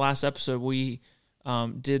had said it last episode. We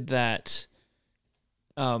did that.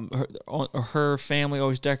 Her family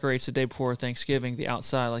always decorates the day before Thanksgiving, the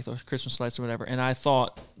outside, like those Christmas lights or whatever. And I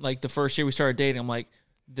thought, like the first year we started dating, I'm like,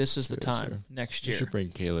 this is the time sir. next You year. should bring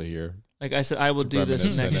Kayla here. Like I said, I will do this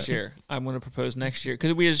reminisce on next it. year. I'm going to propose next year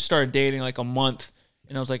because we just started dating like a month,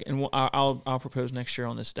 and I was like, and I'll propose next year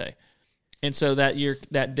on this day. And so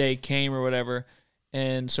that day came or whatever.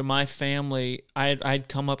 And so my family, I'd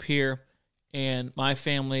come up here, and my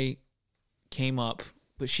family came up,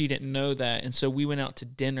 but she didn't know that. And so we went out to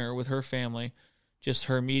dinner with her family, just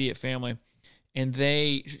her immediate family. And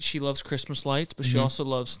she loves Christmas lights, but she also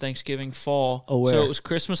loves Thanksgiving fall. Aware. So it was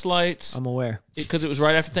Christmas lights. I'm aware. Because it was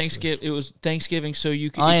right after Thanksgiving. It was Thanksgiving, so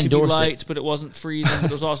it could be endorse lights, but it wasn't freezing. But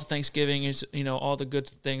it was also Thanksgiving. It's, all the good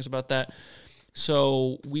things about that.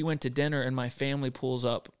 So we went to dinner, and my family pulls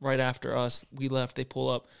up right after us. We left. They pull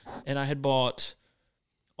up, and I had bought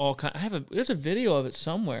all kind. There's a video of it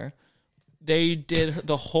somewhere. They did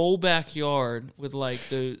the whole backyard with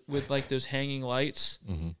those hanging lights,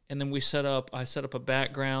 and then I set up a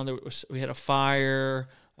background. We had a fire.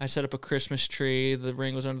 I set up a Christmas tree. The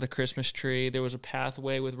ring was under the Christmas tree. There was a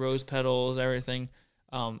pathway with rose petals, everything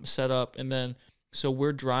set up, and then so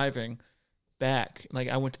we're driving back. Like,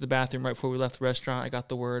 I went to the bathroom right before we left the restaurant. I got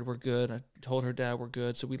the word, we're good. I told her dad we're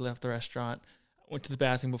good, so we left the restaurant. Went to the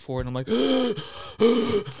bathroom before, and I'm like, no,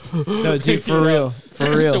 dude, for real.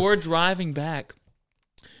 So we're driving back,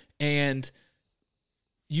 and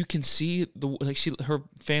you can see her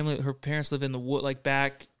parents live in the wood, like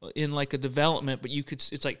back in like a development, but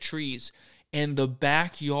it's like trees, and the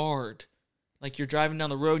backyard, like you're driving down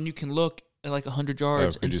the road, and you can look at like 100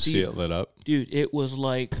 yards and see it lit up. Dude, it was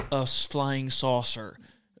like a flying saucer.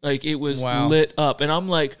 Like, it was lit up, and I'm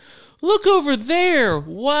like, look over there!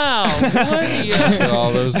 Wow,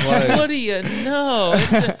 all those lights. What do you know?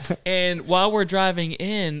 And while we're driving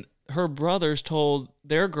in, her brothers told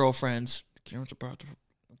their girlfriends, Cameron's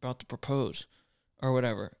about to propose, or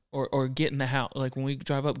whatever, or get in the house. Like, when we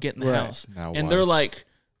drive up, get in the house, Now and what?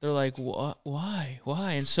 they're like, what? Why?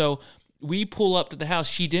 And so we pull up to the house.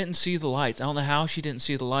 She didn't see the lights. I don't know how she didn't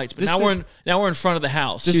see the lights, but now we're in front of the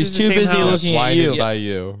house. This She's is the too same busy house. looking at Blinded you. by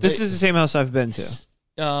you. This is the same house I've been to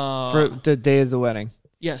for the day of the wedding.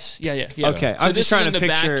 Yes, yeah. Okay, So I'm this just trying is to in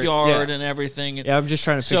the picture backyard and everything. Yeah, I'm just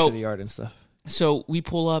trying to picture the yard and stuff. So we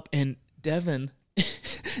pull up, and Devin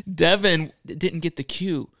didn't get the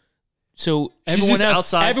cue. So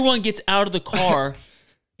everyone gets out of the car,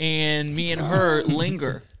 and me and her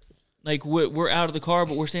linger. Like, we're out of the car,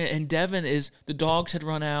 but we're standing, and the dogs had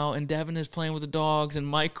run out, and Devin is playing with the dogs, and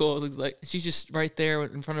Michael looks like, she's just right there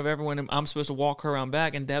in front of everyone, and I'm supposed to walk her around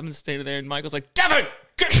back, and Devin's standing there, and Michael's like, Devin!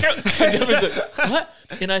 And Devin's like, what?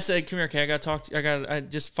 And I said, come here, okay, I gotta talk to you, I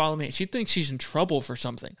just follow me. She thinks she's in trouble for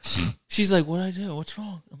something. She's like, what'd I do? What's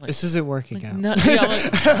wrong? I'm like, This isn't working out. Nothing's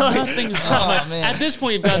wrong. man. At this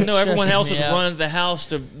point, you've got to know everyone Stresses else me is out. running to the house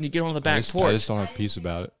to get on the back I porch. just don't have peace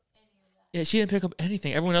about it. Yeah, she didn't pick up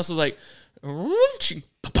anything. Everyone else was like, and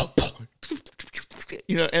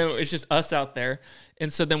it's just us out there.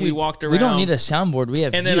 And so then we walked around. We don't need a soundboard. We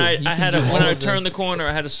have. And then you. I You can had do when all I of them. turned the corner,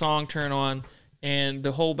 I had a song turn on, and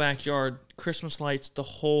the whole backyard, Christmas lights, the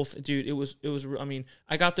whole dude. It was. I mean,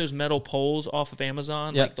 I got those metal poles off of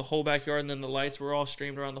Amazon, Yep. like the whole backyard, and then the lights were all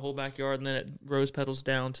streamed around the whole backyard, and then it rose petals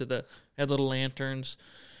down to had little lanterns.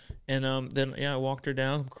 And then I walked her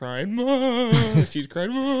down, I'm crying. She's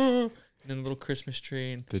crying. And then a little Christmas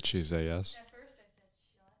tree. And Did she say yes?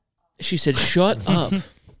 she said, "Shut up."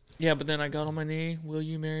 Yeah, but then I got on my knee. Will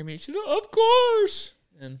you marry me? She said, "Of course."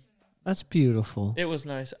 And That's beautiful. it was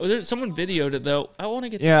nice. Someone videoed it though. I want to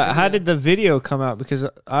get. Yeah, the how video. did the video come out? Because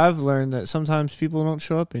I've learned that sometimes people don't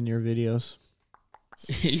show up in your videos.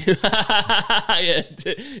 Yeah,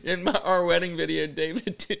 in our wedding video,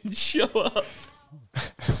 David didn't show up.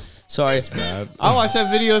 Sorry. Bad. I watched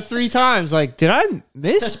that video 3 times. Like, did I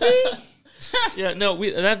miss me? Yeah, no,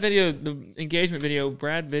 that video, the engagement video,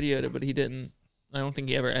 Brad videoed it, but he didn't. I don't think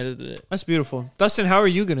he ever edited it. That's beautiful. Dustin, how are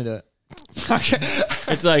you going to do it?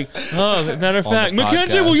 It's like, matter of On fact, the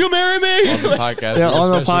Mackenzie, podcast. will you marry me? On the podcast. Yeah, with a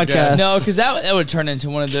on the special podcast. guest. No, because that would turn into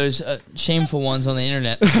one of those shameful ones on the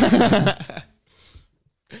internet.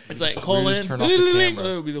 It's like, call just in. turn off the camera.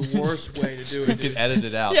 That would be the worst way to do We it. can edit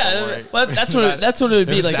it out. Yeah, don't worry. well, that's what it would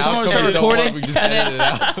be. If Like, it's someone would outcome start you don't want, recording, we just and edit then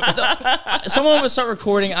it out. someone would start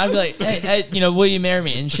recording. I'd be like, hey, will you marry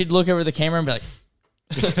me? And she'd look over the camera and be like,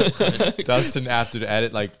 Dustin, after the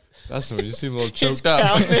edit, like, Dustin, you seem a little His choked up.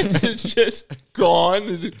 countenance is just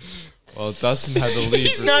gone. Well, Dustin had to leave.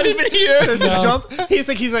 He's not even here. There's a jump.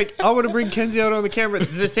 He's like, I want to bring Kenzie out on the camera.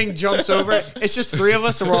 The thing jumps over it. It's just 3 of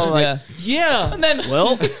us, and we're all like, yeah. Yeah. And then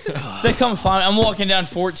well, they come find. I'm walking down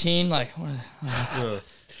 14, like, what?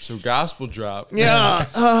 So gospel drop. yeah.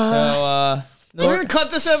 So, We're going to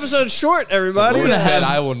cut this episode short, everybody. Lord said,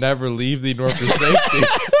 I will never leave thee nor forsake thee.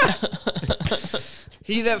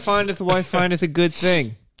 He that findeth a wife findeth a good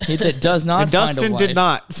thing. he that does not And find a Dustin wife. did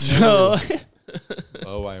not. So,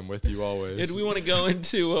 Oh, I am with you always. Yeah, do we want to go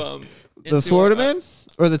into the Florida man?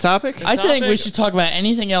 Or the topic? I think we topic? should talk about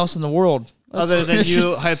anything else in the world. Other than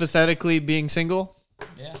you hypothetically being single?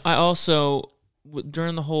 I also,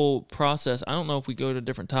 during the whole process, I don't know if we go to a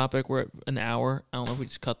different topic. We're at an hour. I don't know if we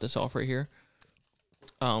just cut this off right here.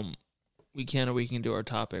 We can, or we can do our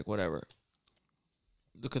topic, whatever.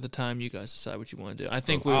 Look at the time. You guys decide what you want to do. I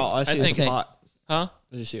think we. I see think a pot. Huh?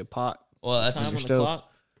 I just see a pot. Well, that's Time on the stove.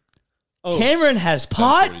 clock. Oh, Cameron has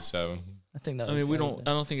pot. 47. I think that. I mean, we don't.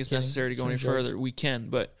 I don't think it's Kidding. necessary to go any Some jokes. further. We can,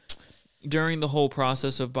 but during the whole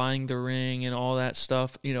process of buying the ring and all that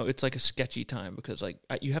stuff, it's like a sketchy time because like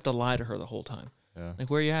you have to lie to her the whole time. Yeah. Like,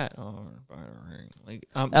 where you at? Oh, I'm buying a ring. Like,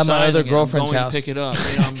 I'm At my sizing other it. I'm girlfriend's going house. to pick it up.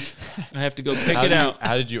 I have to go pick How it did out.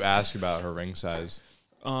 How did you ask about her ring size?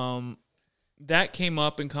 That came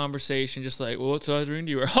up in conversation, just like, well, what size ring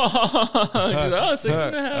do you wear? Oh,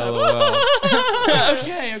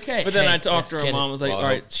 6.5. okay. But then Hey, I talked to her get it. mom. Was like, Well, all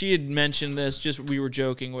right, she had mentioned this. Just we were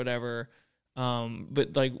joking, whatever.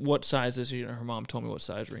 But like, what size is she? Her mom told me what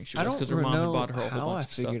size ring she I was don't because her mom had know bought her a whole how I bunch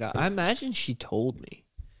of figured stuff. out. I imagine she told me.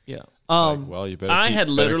 Yeah. Well, you better. I keep, had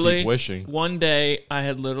better literally keep wishing. one day I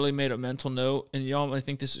had literally made a mental note, and y'all might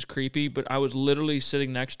think this is creepy, but I was literally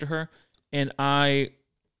sitting next to her, and I,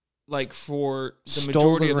 like, for the Stole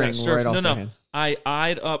majority the of that ring search, right off her hand. I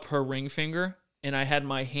eyed up her ring finger, and I had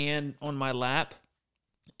my hand on my lap,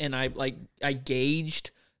 and I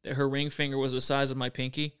gauged that her ring finger was the size of my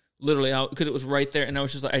pinky, literally, because it was right there, and I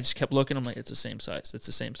was just like, I just kept looking. I'm like, it's the same size. It's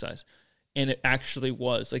the same size. And it actually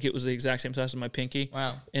was like it was the exact same size as my pinky.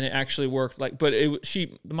 Wow. And it actually worked. Like, but the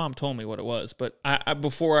mom told me what it was. But I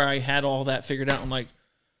before I had all that figured out, I'm like,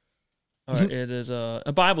 all right, it is a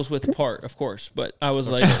Bible's width part, of course. But I was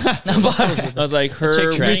like, I was like, her Check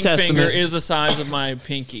your New ring finger Testament. is the size of my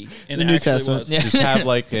pinky, and The it New actually Testament. was. Yeah. Just have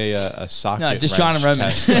like a socket. No, just wrench John and Roman.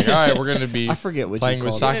 test. Like, all right, we're gonna be I forget what playing you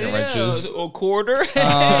with called it. socket wrenches. A quarter,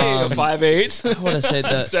 a 5/8. What I say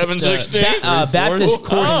the 7/16. Baptist Oh,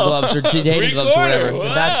 courting gloves or dating gloves or whatever. Three-quarter,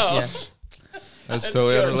 It's wow. yeah. That's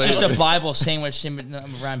totally good. unrelated. Just a Bible sandwich around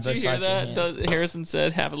both Did you hear sides. that? Of your hand. Harrison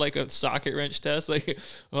said have like a socket wrench test. Like,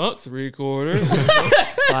 3/4,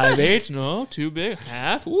 5/8, no, too big,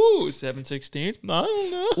 half, ooh, 7/16. I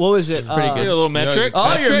don't know. What was it? Pretty A good. little metric.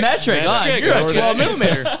 Oh, you're metric. Oh, you're a Okay. 12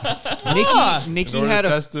 millimeter. Nikki In order had to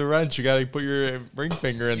a test the wrench, you got to put your ring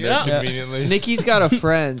finger in Yeah. there conveniently. Nikki's got a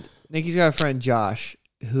friend. Nikki's got a friend Josh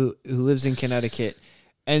who lives in Connecticut,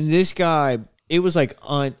 and this guy, it was like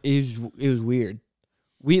it was weird.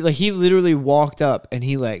 He literally walked up and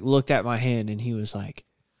he like looked at my hand and he was like,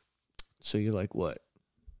 "So you're like what,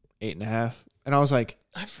 8.5?" And I was like,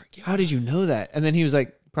 I forget. "How did you know that?" And then he was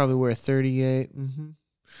like, "Probably wear 38,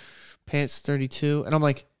 pants 32," and I'm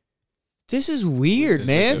like, "This is weird, Is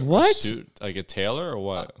man. it a What?" suit, like a tailor or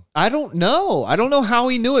what? I don't know. I don't know how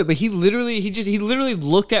he knew it, but he literally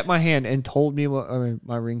looked at my hand and told me what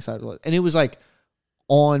my ring size was, and it was like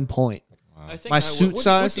on point. I think My suit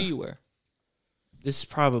size? What do you wear? This is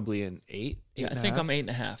probably an 8. Yeah, I think I'm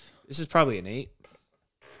 8.5. This is probably an 8.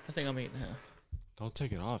 I think I'm 8.5. Don't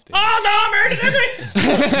take it off, dude. Oh no, I'm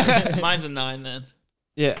already Mine's a 9 then.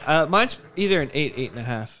 Yeah, mine's either an 8,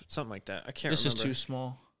 8.5, something like that. I can't This is remember. too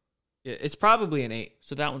small. Yeah, it's probably an 8.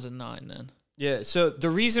 So that one's a 9 then. Yeah. So the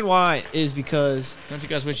reason why is because Don't you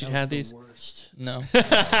guys wish you'd had these? No.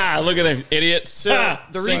 Look at them idiots. so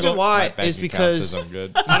the reason Single. My why bank is account because says I'm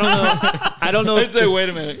good. I don't know I'd if say, wait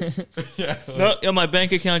a minute. No, my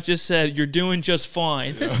bank account just said you're doing just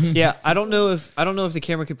fine. yeah, I don't know if the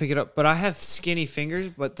camera can pick it up, but I have skinny fingers,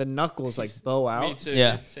 but the knuckles like bow out. Me too.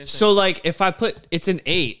 Yeah. Same thing. So like if I put it's an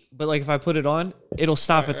 8, but like if I put it on, it'll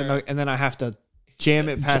stop at the right. knuckle, and then I have to jam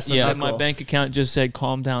it past the Yeah. Said knuckle. my bank account just said,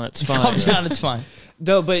 "Calm down, it's fine." Calm down. It's fine.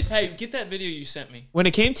 No, but Hey, get that video you sent me when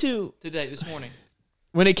it came to this morning.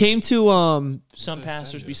 some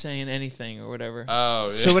Pastors be saying anything or whatever. Oh,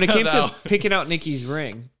 yeah. so when it came No. to picking out Nikki's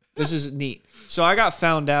ring, this is neat. So I got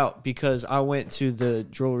found out because I went to the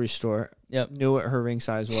jewelry store, Yep. knew what her ring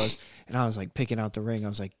size was, and I was like picking out the ring. I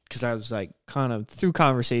was like, because I was like kind of through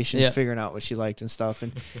conversations Yeah. figuring out what she liked and stuff,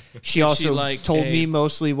 and she also like told a me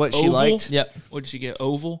mostly what she oval? liked. Yep. What did she get?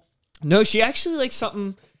 Oval? No, she actually liked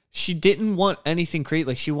something. She didn't want anything creative.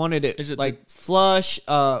 Like she wanted it, Is it like flush.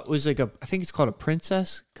 Was like I think it's called a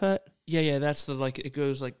princess cut. Yeah, that's the like. It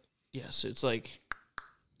goes like yes, it's like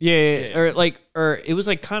Yeah. Or it was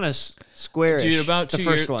like kind of squarish. dude. About the 2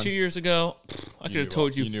 first years, one. 2 years ago, I could have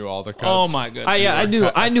told you. You knew all the cuts. Oh my goodness! I knew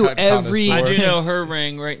Cut- I knew cut every. connoisseur. I do know her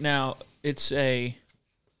ring right now. It's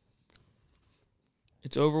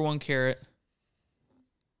over 1 carat,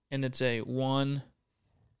 and it's a 1.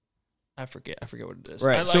 I forget what it is.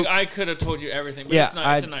 Right, so- I could have told you everything. But Yeah, it's,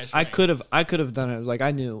 not, it's a nice I ring. could have done it. Like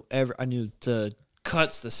I knew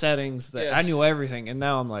cuts, the settings. Yes. I knew everything, and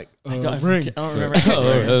now I'm like, I don't ring. remember.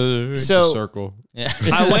 It's So- a circle. Yeah.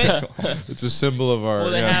 I went. It's a symbol of our Well,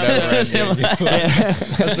 they never have- ending.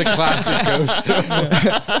 That's a classic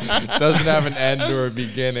go-to. Doesn't have an end or a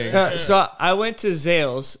beginning. So I went to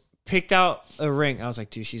Zales, picked out a ring. I was like,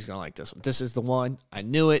 dude, she's gonna like this one. This is the one. I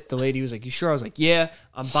knew it. The lady was like, you sure? I was like, yeah,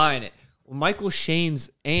 I'm buying it. Well, Michael Shane's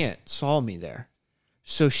aunt saw me there,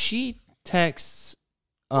 so she texts.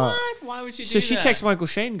 Why would she do So she that? texts Michael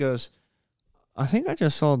Shane and goes, I think I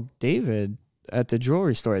just saw David at the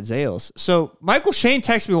jewelry store at Zales. So Michael Shane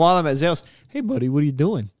texts me while I'm at Zales, hey, buddy, what are you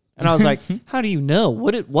doing? And I was like, how do you know?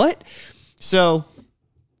 What? So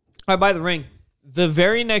I buy the ring. The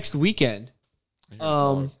very next weekend,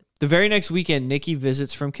 Nikki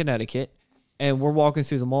visits from Connecticut, and we're walking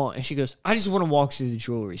through the mall, and she goes, I just want to walk through the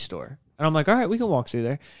jewelry store. And I'm like, all right, we can walk through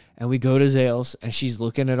there. And we go to Zales, and she's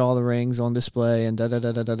looking at all the rings on display and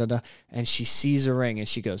da-da-da-da-da-da. And she sees a ring, and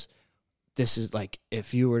she goes, this is like,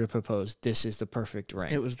 if you were to propose, this is the perfect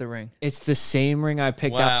ring. It was the ring. It's the same ring I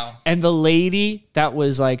picked Wow. out. And the lady that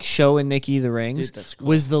was like showing Nikki the rings Dude, that's cool.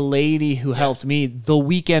 was the lady who helped me the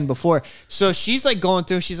weekend before. So she's like going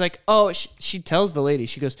through, she's like, oh, she tells the lady,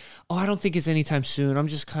 she goes, oh, I don't think it's anytime soon. I'm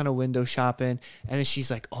just kind of window shopping. And then she's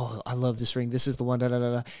like, oh, I love this ring. This is the one,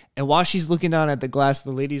 da-da-da-da. And while she's looking down at the glass,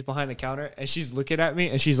 the lady's behind the counter and she's looking at me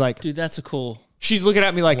and she's like, Dude, that's a cool. she's looking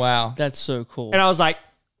at me like, Wow. That's so cool. and I was like,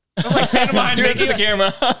 I'm like standing behind Threw it Nikki. to the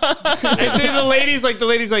camera. And then the lady's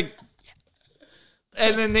like,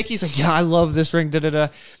 and then Nikki's like, yeah, I love this ring, da da da.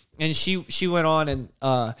 And she went on and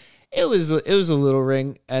it was a little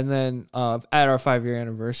ring. And then at our 5-year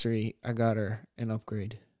anniversary, I got her an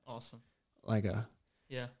upgrade, Awesome. like a.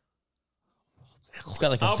 Yeah. It's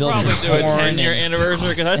got like a I'll building probably do a horn 10-year and- anniversary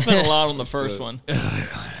because I spent a lot on the first one.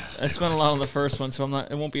 I spent a lot on the first one, so I'm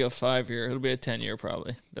not. It won't be a 5-year. It'll be a 10-year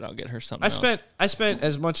probably that I'll get her something. I spent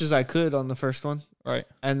as much as I could on the first one, right.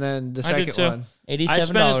 and then the I did second too. one. $87. I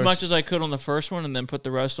spent as much as I could on the first one, and then put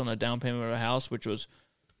the rest on a down payment of a house, which was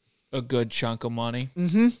a good chunk of money.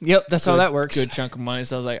 Yep, that's how that works. Good chunk of money.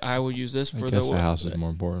 So I was like, I will use this I for guess the the house is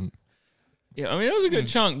more important. Yeah, I mean it was a good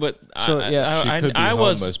chunk, but So, yeah. She could be I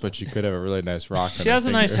homeless, was. but she could have a really nice rock. She has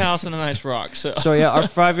a nice house and a nice rock. So So yeah, our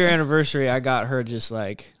 5-year anniversary, I got her just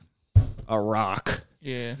like a rock,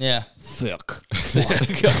 yeah. Yeah. thick.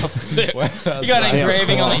 You got an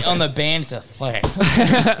engraving on the band. It's a flag.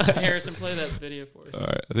 Harrison, play that video for us. All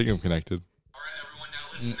right, I think I'm connected.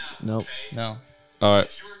 Nope. No. All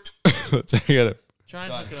right, let's I got it. Try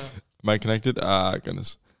and hook it up. Am I connected? Ah,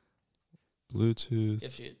 goodness. Bluetooth.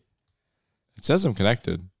 If you- It says I'm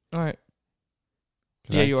connected. All right.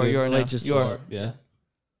 Yeah, you are. You are now. Like just You are. yeah.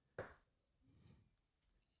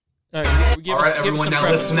 All right. Give All us, right, give us everyone, some now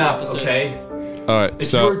preface listen for what up, this is. okay? All right, If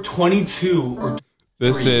so you're 22 or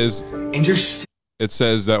this three, is. and you're still It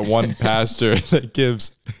says that one pastor that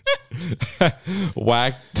gives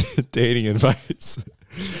whack dating advice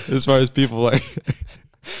as far as people like.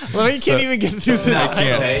 Well, you can't even get through listen that. up,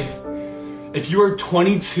 can't. okay? If you are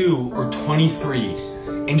 22 or 23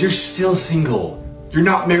 and you're still single, you're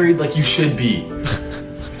not married like you should be.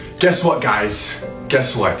 Guess what, guys?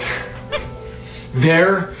 Guess what?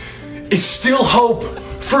 There is still hope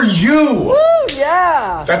for you. Woo,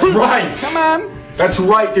 yeah. That's right. Come on. That's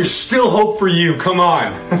right. There's still hope for you. Come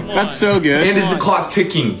on. That's so good. And is the clock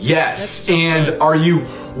ticking? Yes. And are you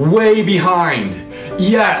way behind?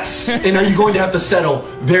 Yes. And are you going to have to settle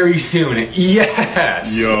very soon?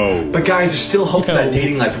 Yes. Yo. But guys, there's still hope for that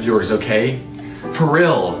dating life of yours, okay? For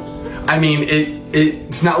real. I mean,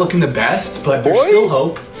 it's not looking the best, but there's still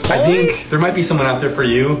hope. I think there might be someone out there for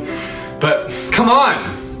you. But come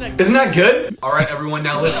on. Isn't that good? All right, everyone,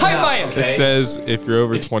 now listen up, okay? It says if you're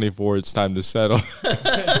over 24, it's time to settle.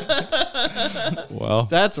 Well,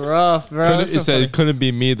 That's rough, bro. couldn't, That's it so said funny. it couldn't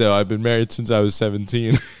be me though. I've been married since I was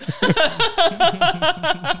 17.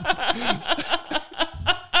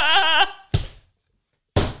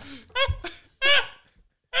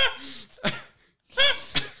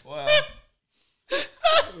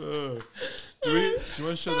 Do you want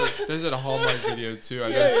to show that? There's a Hallmark video too. I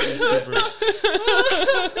know it's super.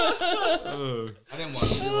 I didn't want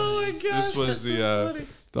to. This was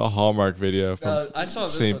the Hallmark video from I saw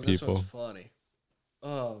this same one. This people. one's funny.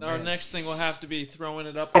 Oh, Our man. next thing will have to be throwing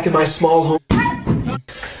it up. Back in my small home.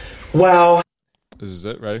 Wow. This is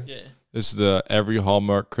it, right? Yeah. This is the every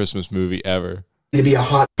Hallmark Christmas movie ever. To be a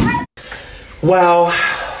hot. Wow.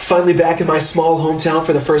 Finally back in my small hometown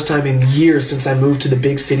for the first time in years since I moved to the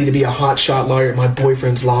big city to be a hotshot lawyer at my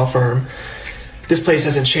boyfriend's law firm. This place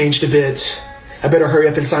hasn't changed a bit. I better hurry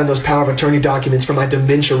up and sign those power of attorney documents for my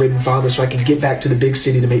dementia-ridden father so I can get back to the big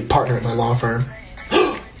city to make partner at my law firm.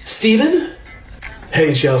 Steven?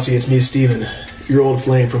 Hey, Chelsea, it's me, Steven, your old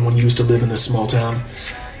flame from when you used to live in this small town.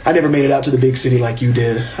 I never made it out to the big city like you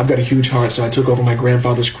did. I've got a huge heart, so I took over my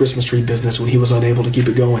grandfather's Christmas tree business when he was unable to keep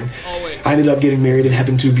it going. I ended up getting married and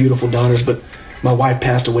having 2 beautiful daughters, but my wife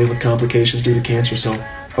passed away with complications due to cancer, so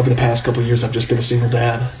over the past couple of years, I've just been a single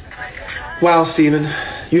dad. Wow, Steven,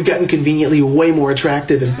 you've gotten conveniently way more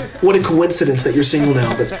attractive, and what a coincidence that you're single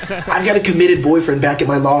now, but I've got a committed boyfriend back at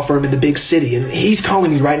my law firm in the big city, and he's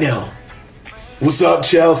calling me right now. What's up,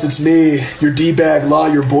 Chels? It's me, your D-bag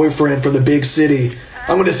lawyer boyfriend from the big city.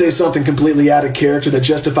 I'm going to say something completely out of character that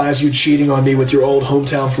justifies you cheating on me with your old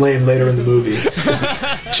hometown flame later in the movie.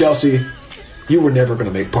 Chelsea, you were never going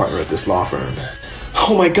to make partner at this law firm.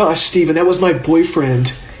 Oh my gosh, Steven, that was my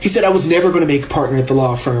boyfriend. He said I was never going to make partner at the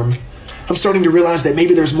law firm. I'm starting to realize that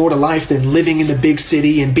maybe there's more to life than living in the big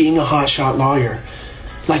city and being a hotshot lawyer.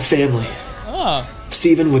 Like family. Oh.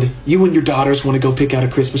 Steven, would you and your daughters want to go pick out a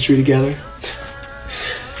Christmas tree together?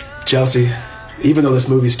 Chelsea, even though this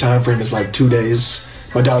movie's time frame is like 2 days,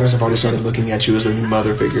 my daughters have already started looking at you as their new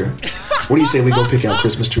mother figure. What do you say we go pick out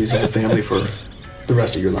Christmas trees as a family for the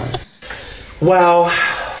rest of your life? Wow.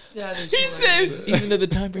 He said, even though the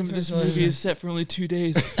time frame of this movie is set for only 2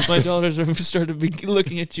 days, my daughters have started to be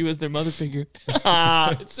looking at you as their mother figure.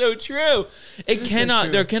 It's so true.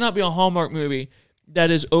 There cannot be a Hallmark movie that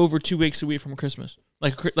is over 2 weeks away from Christmas.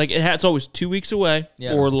 It's always 2 weeks away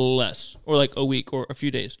or less, or like a week or a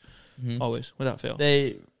few days, always without fail.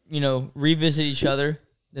 They, revisit each other.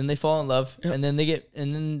 Then they fall in love, and then the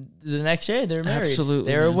next day they're married.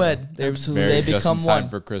 Absolutely, they're wed. They become just in time one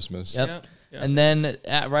for Christmas. Yep. Yeah. And then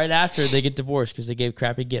right after they get divorced because they gave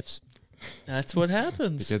crappy gifts. That's what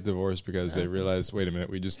happens. They get divorced because they realize, wait a minute,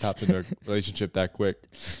 we just hopped into a relationship that quick.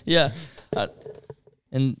 Yeah, All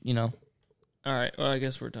right. Well, I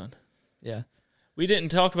guess we're done. Yeah. We didn't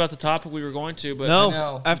talk about the topic we were going to, but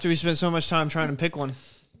No, after we spent so much time trying to pick one.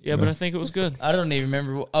 Yeah, but I think it was good. I don't even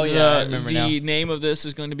remember. I remember now. The name of this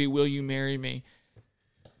is going to be "Will You Marry Me?"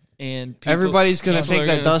 And everybody's gonna think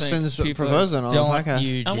that Dustin's proposing on the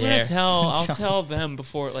podcast. I'm gonna I'll tell them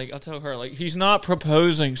before. I'll tell her he's not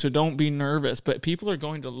proposing, so don't be nervous. But people are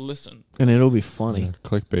going to listen, and it'll be funny.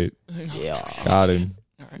 Clickbait. Yeah, got him.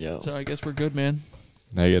 All right. Yo. So I guess we're good, man.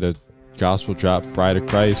 Now you get a gospel drop, Bride of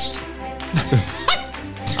Christ.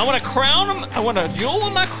 I want to crown him. I want a jewel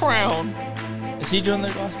in my crown. Is he doing the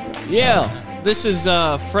gospel drop? Yeah, this is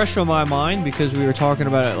fresh on my mind because we were talking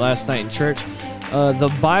about it last night in church.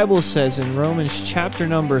 The Bible says in Romans chapter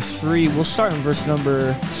number 3, we'll start in verse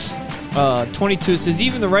number 22. It says,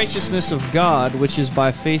 even the righteousness of God, which is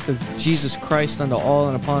by faith of Jesus Christ unto all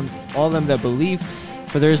and upon all them that believe,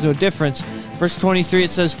 for there is no difference. Verse 23, it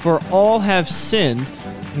says, for all have sinned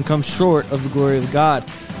and come short of the glory of God,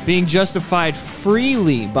 being justified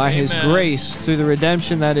freely by his grace through the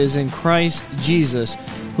redemption that is in Christ Jesus,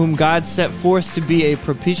 whom God set forth to be a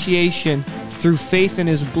propitiation through faith in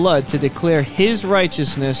his blood, to declare his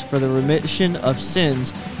righteousness for the remission of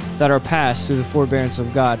sins that are past through the forbearance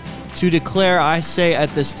of God. To declare, I say, at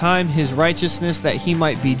this time his righteousness, that he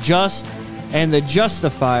might be just and the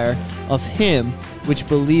justifier of him which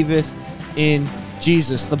believeth in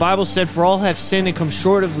Jesus. The Bible said, for all have sinned and come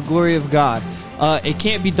short of the glory of God. It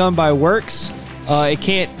can't be done by works. You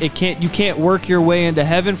can't work your way into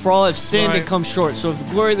heaven. For all have sinned and come short. So if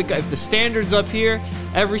the glory of the God, if the standard's up here,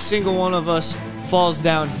 every single one of us falls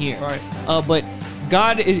down here. Right. But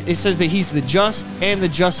God, it says that he's the just and the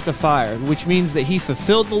justifier, which means that he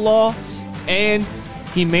fulfilled the law and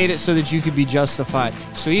he made it so that you could be justified.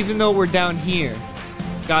 So even though we're down here,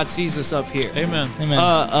 God sees us up here. Amen.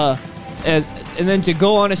 And then to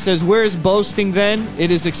go on, it says, where is boasting then? It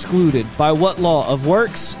is excluded. By what law? Of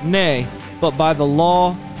works? Nay, but by the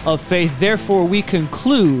law of faith. Therefore we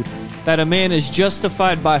conclude that a man is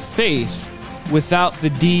justified by faith without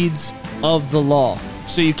the deeds of the law.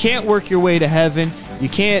 So you can't work your way to heaven. You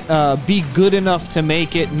can't be good enough to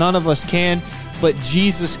make it. None of us can. But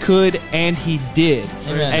Jesus could, and he did.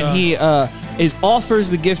 Amen. And he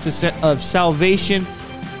offers the gift of salvation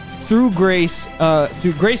through grace,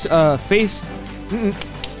 grace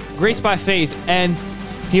by faith, and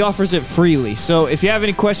he offers it freely. So if you have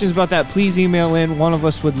any questions about that, please email in. One of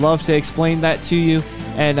us would love to explain that to you,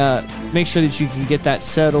 and make sure that you can get that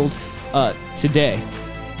settled today.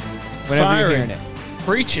 Whenever you're hearing it.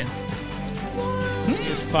 Preaching.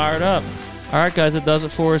 He's fired up. All right, guys, that does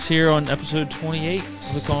it for us here on episode 28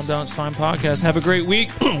 of the Calm Down It's Fine podcast. Have a great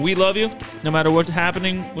week. We love you. No matter what's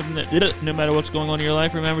happening, no matter what's going on in your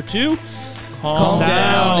life, remember to calm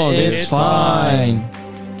down. It's fine.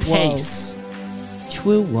 Peace.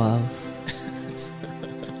 True love.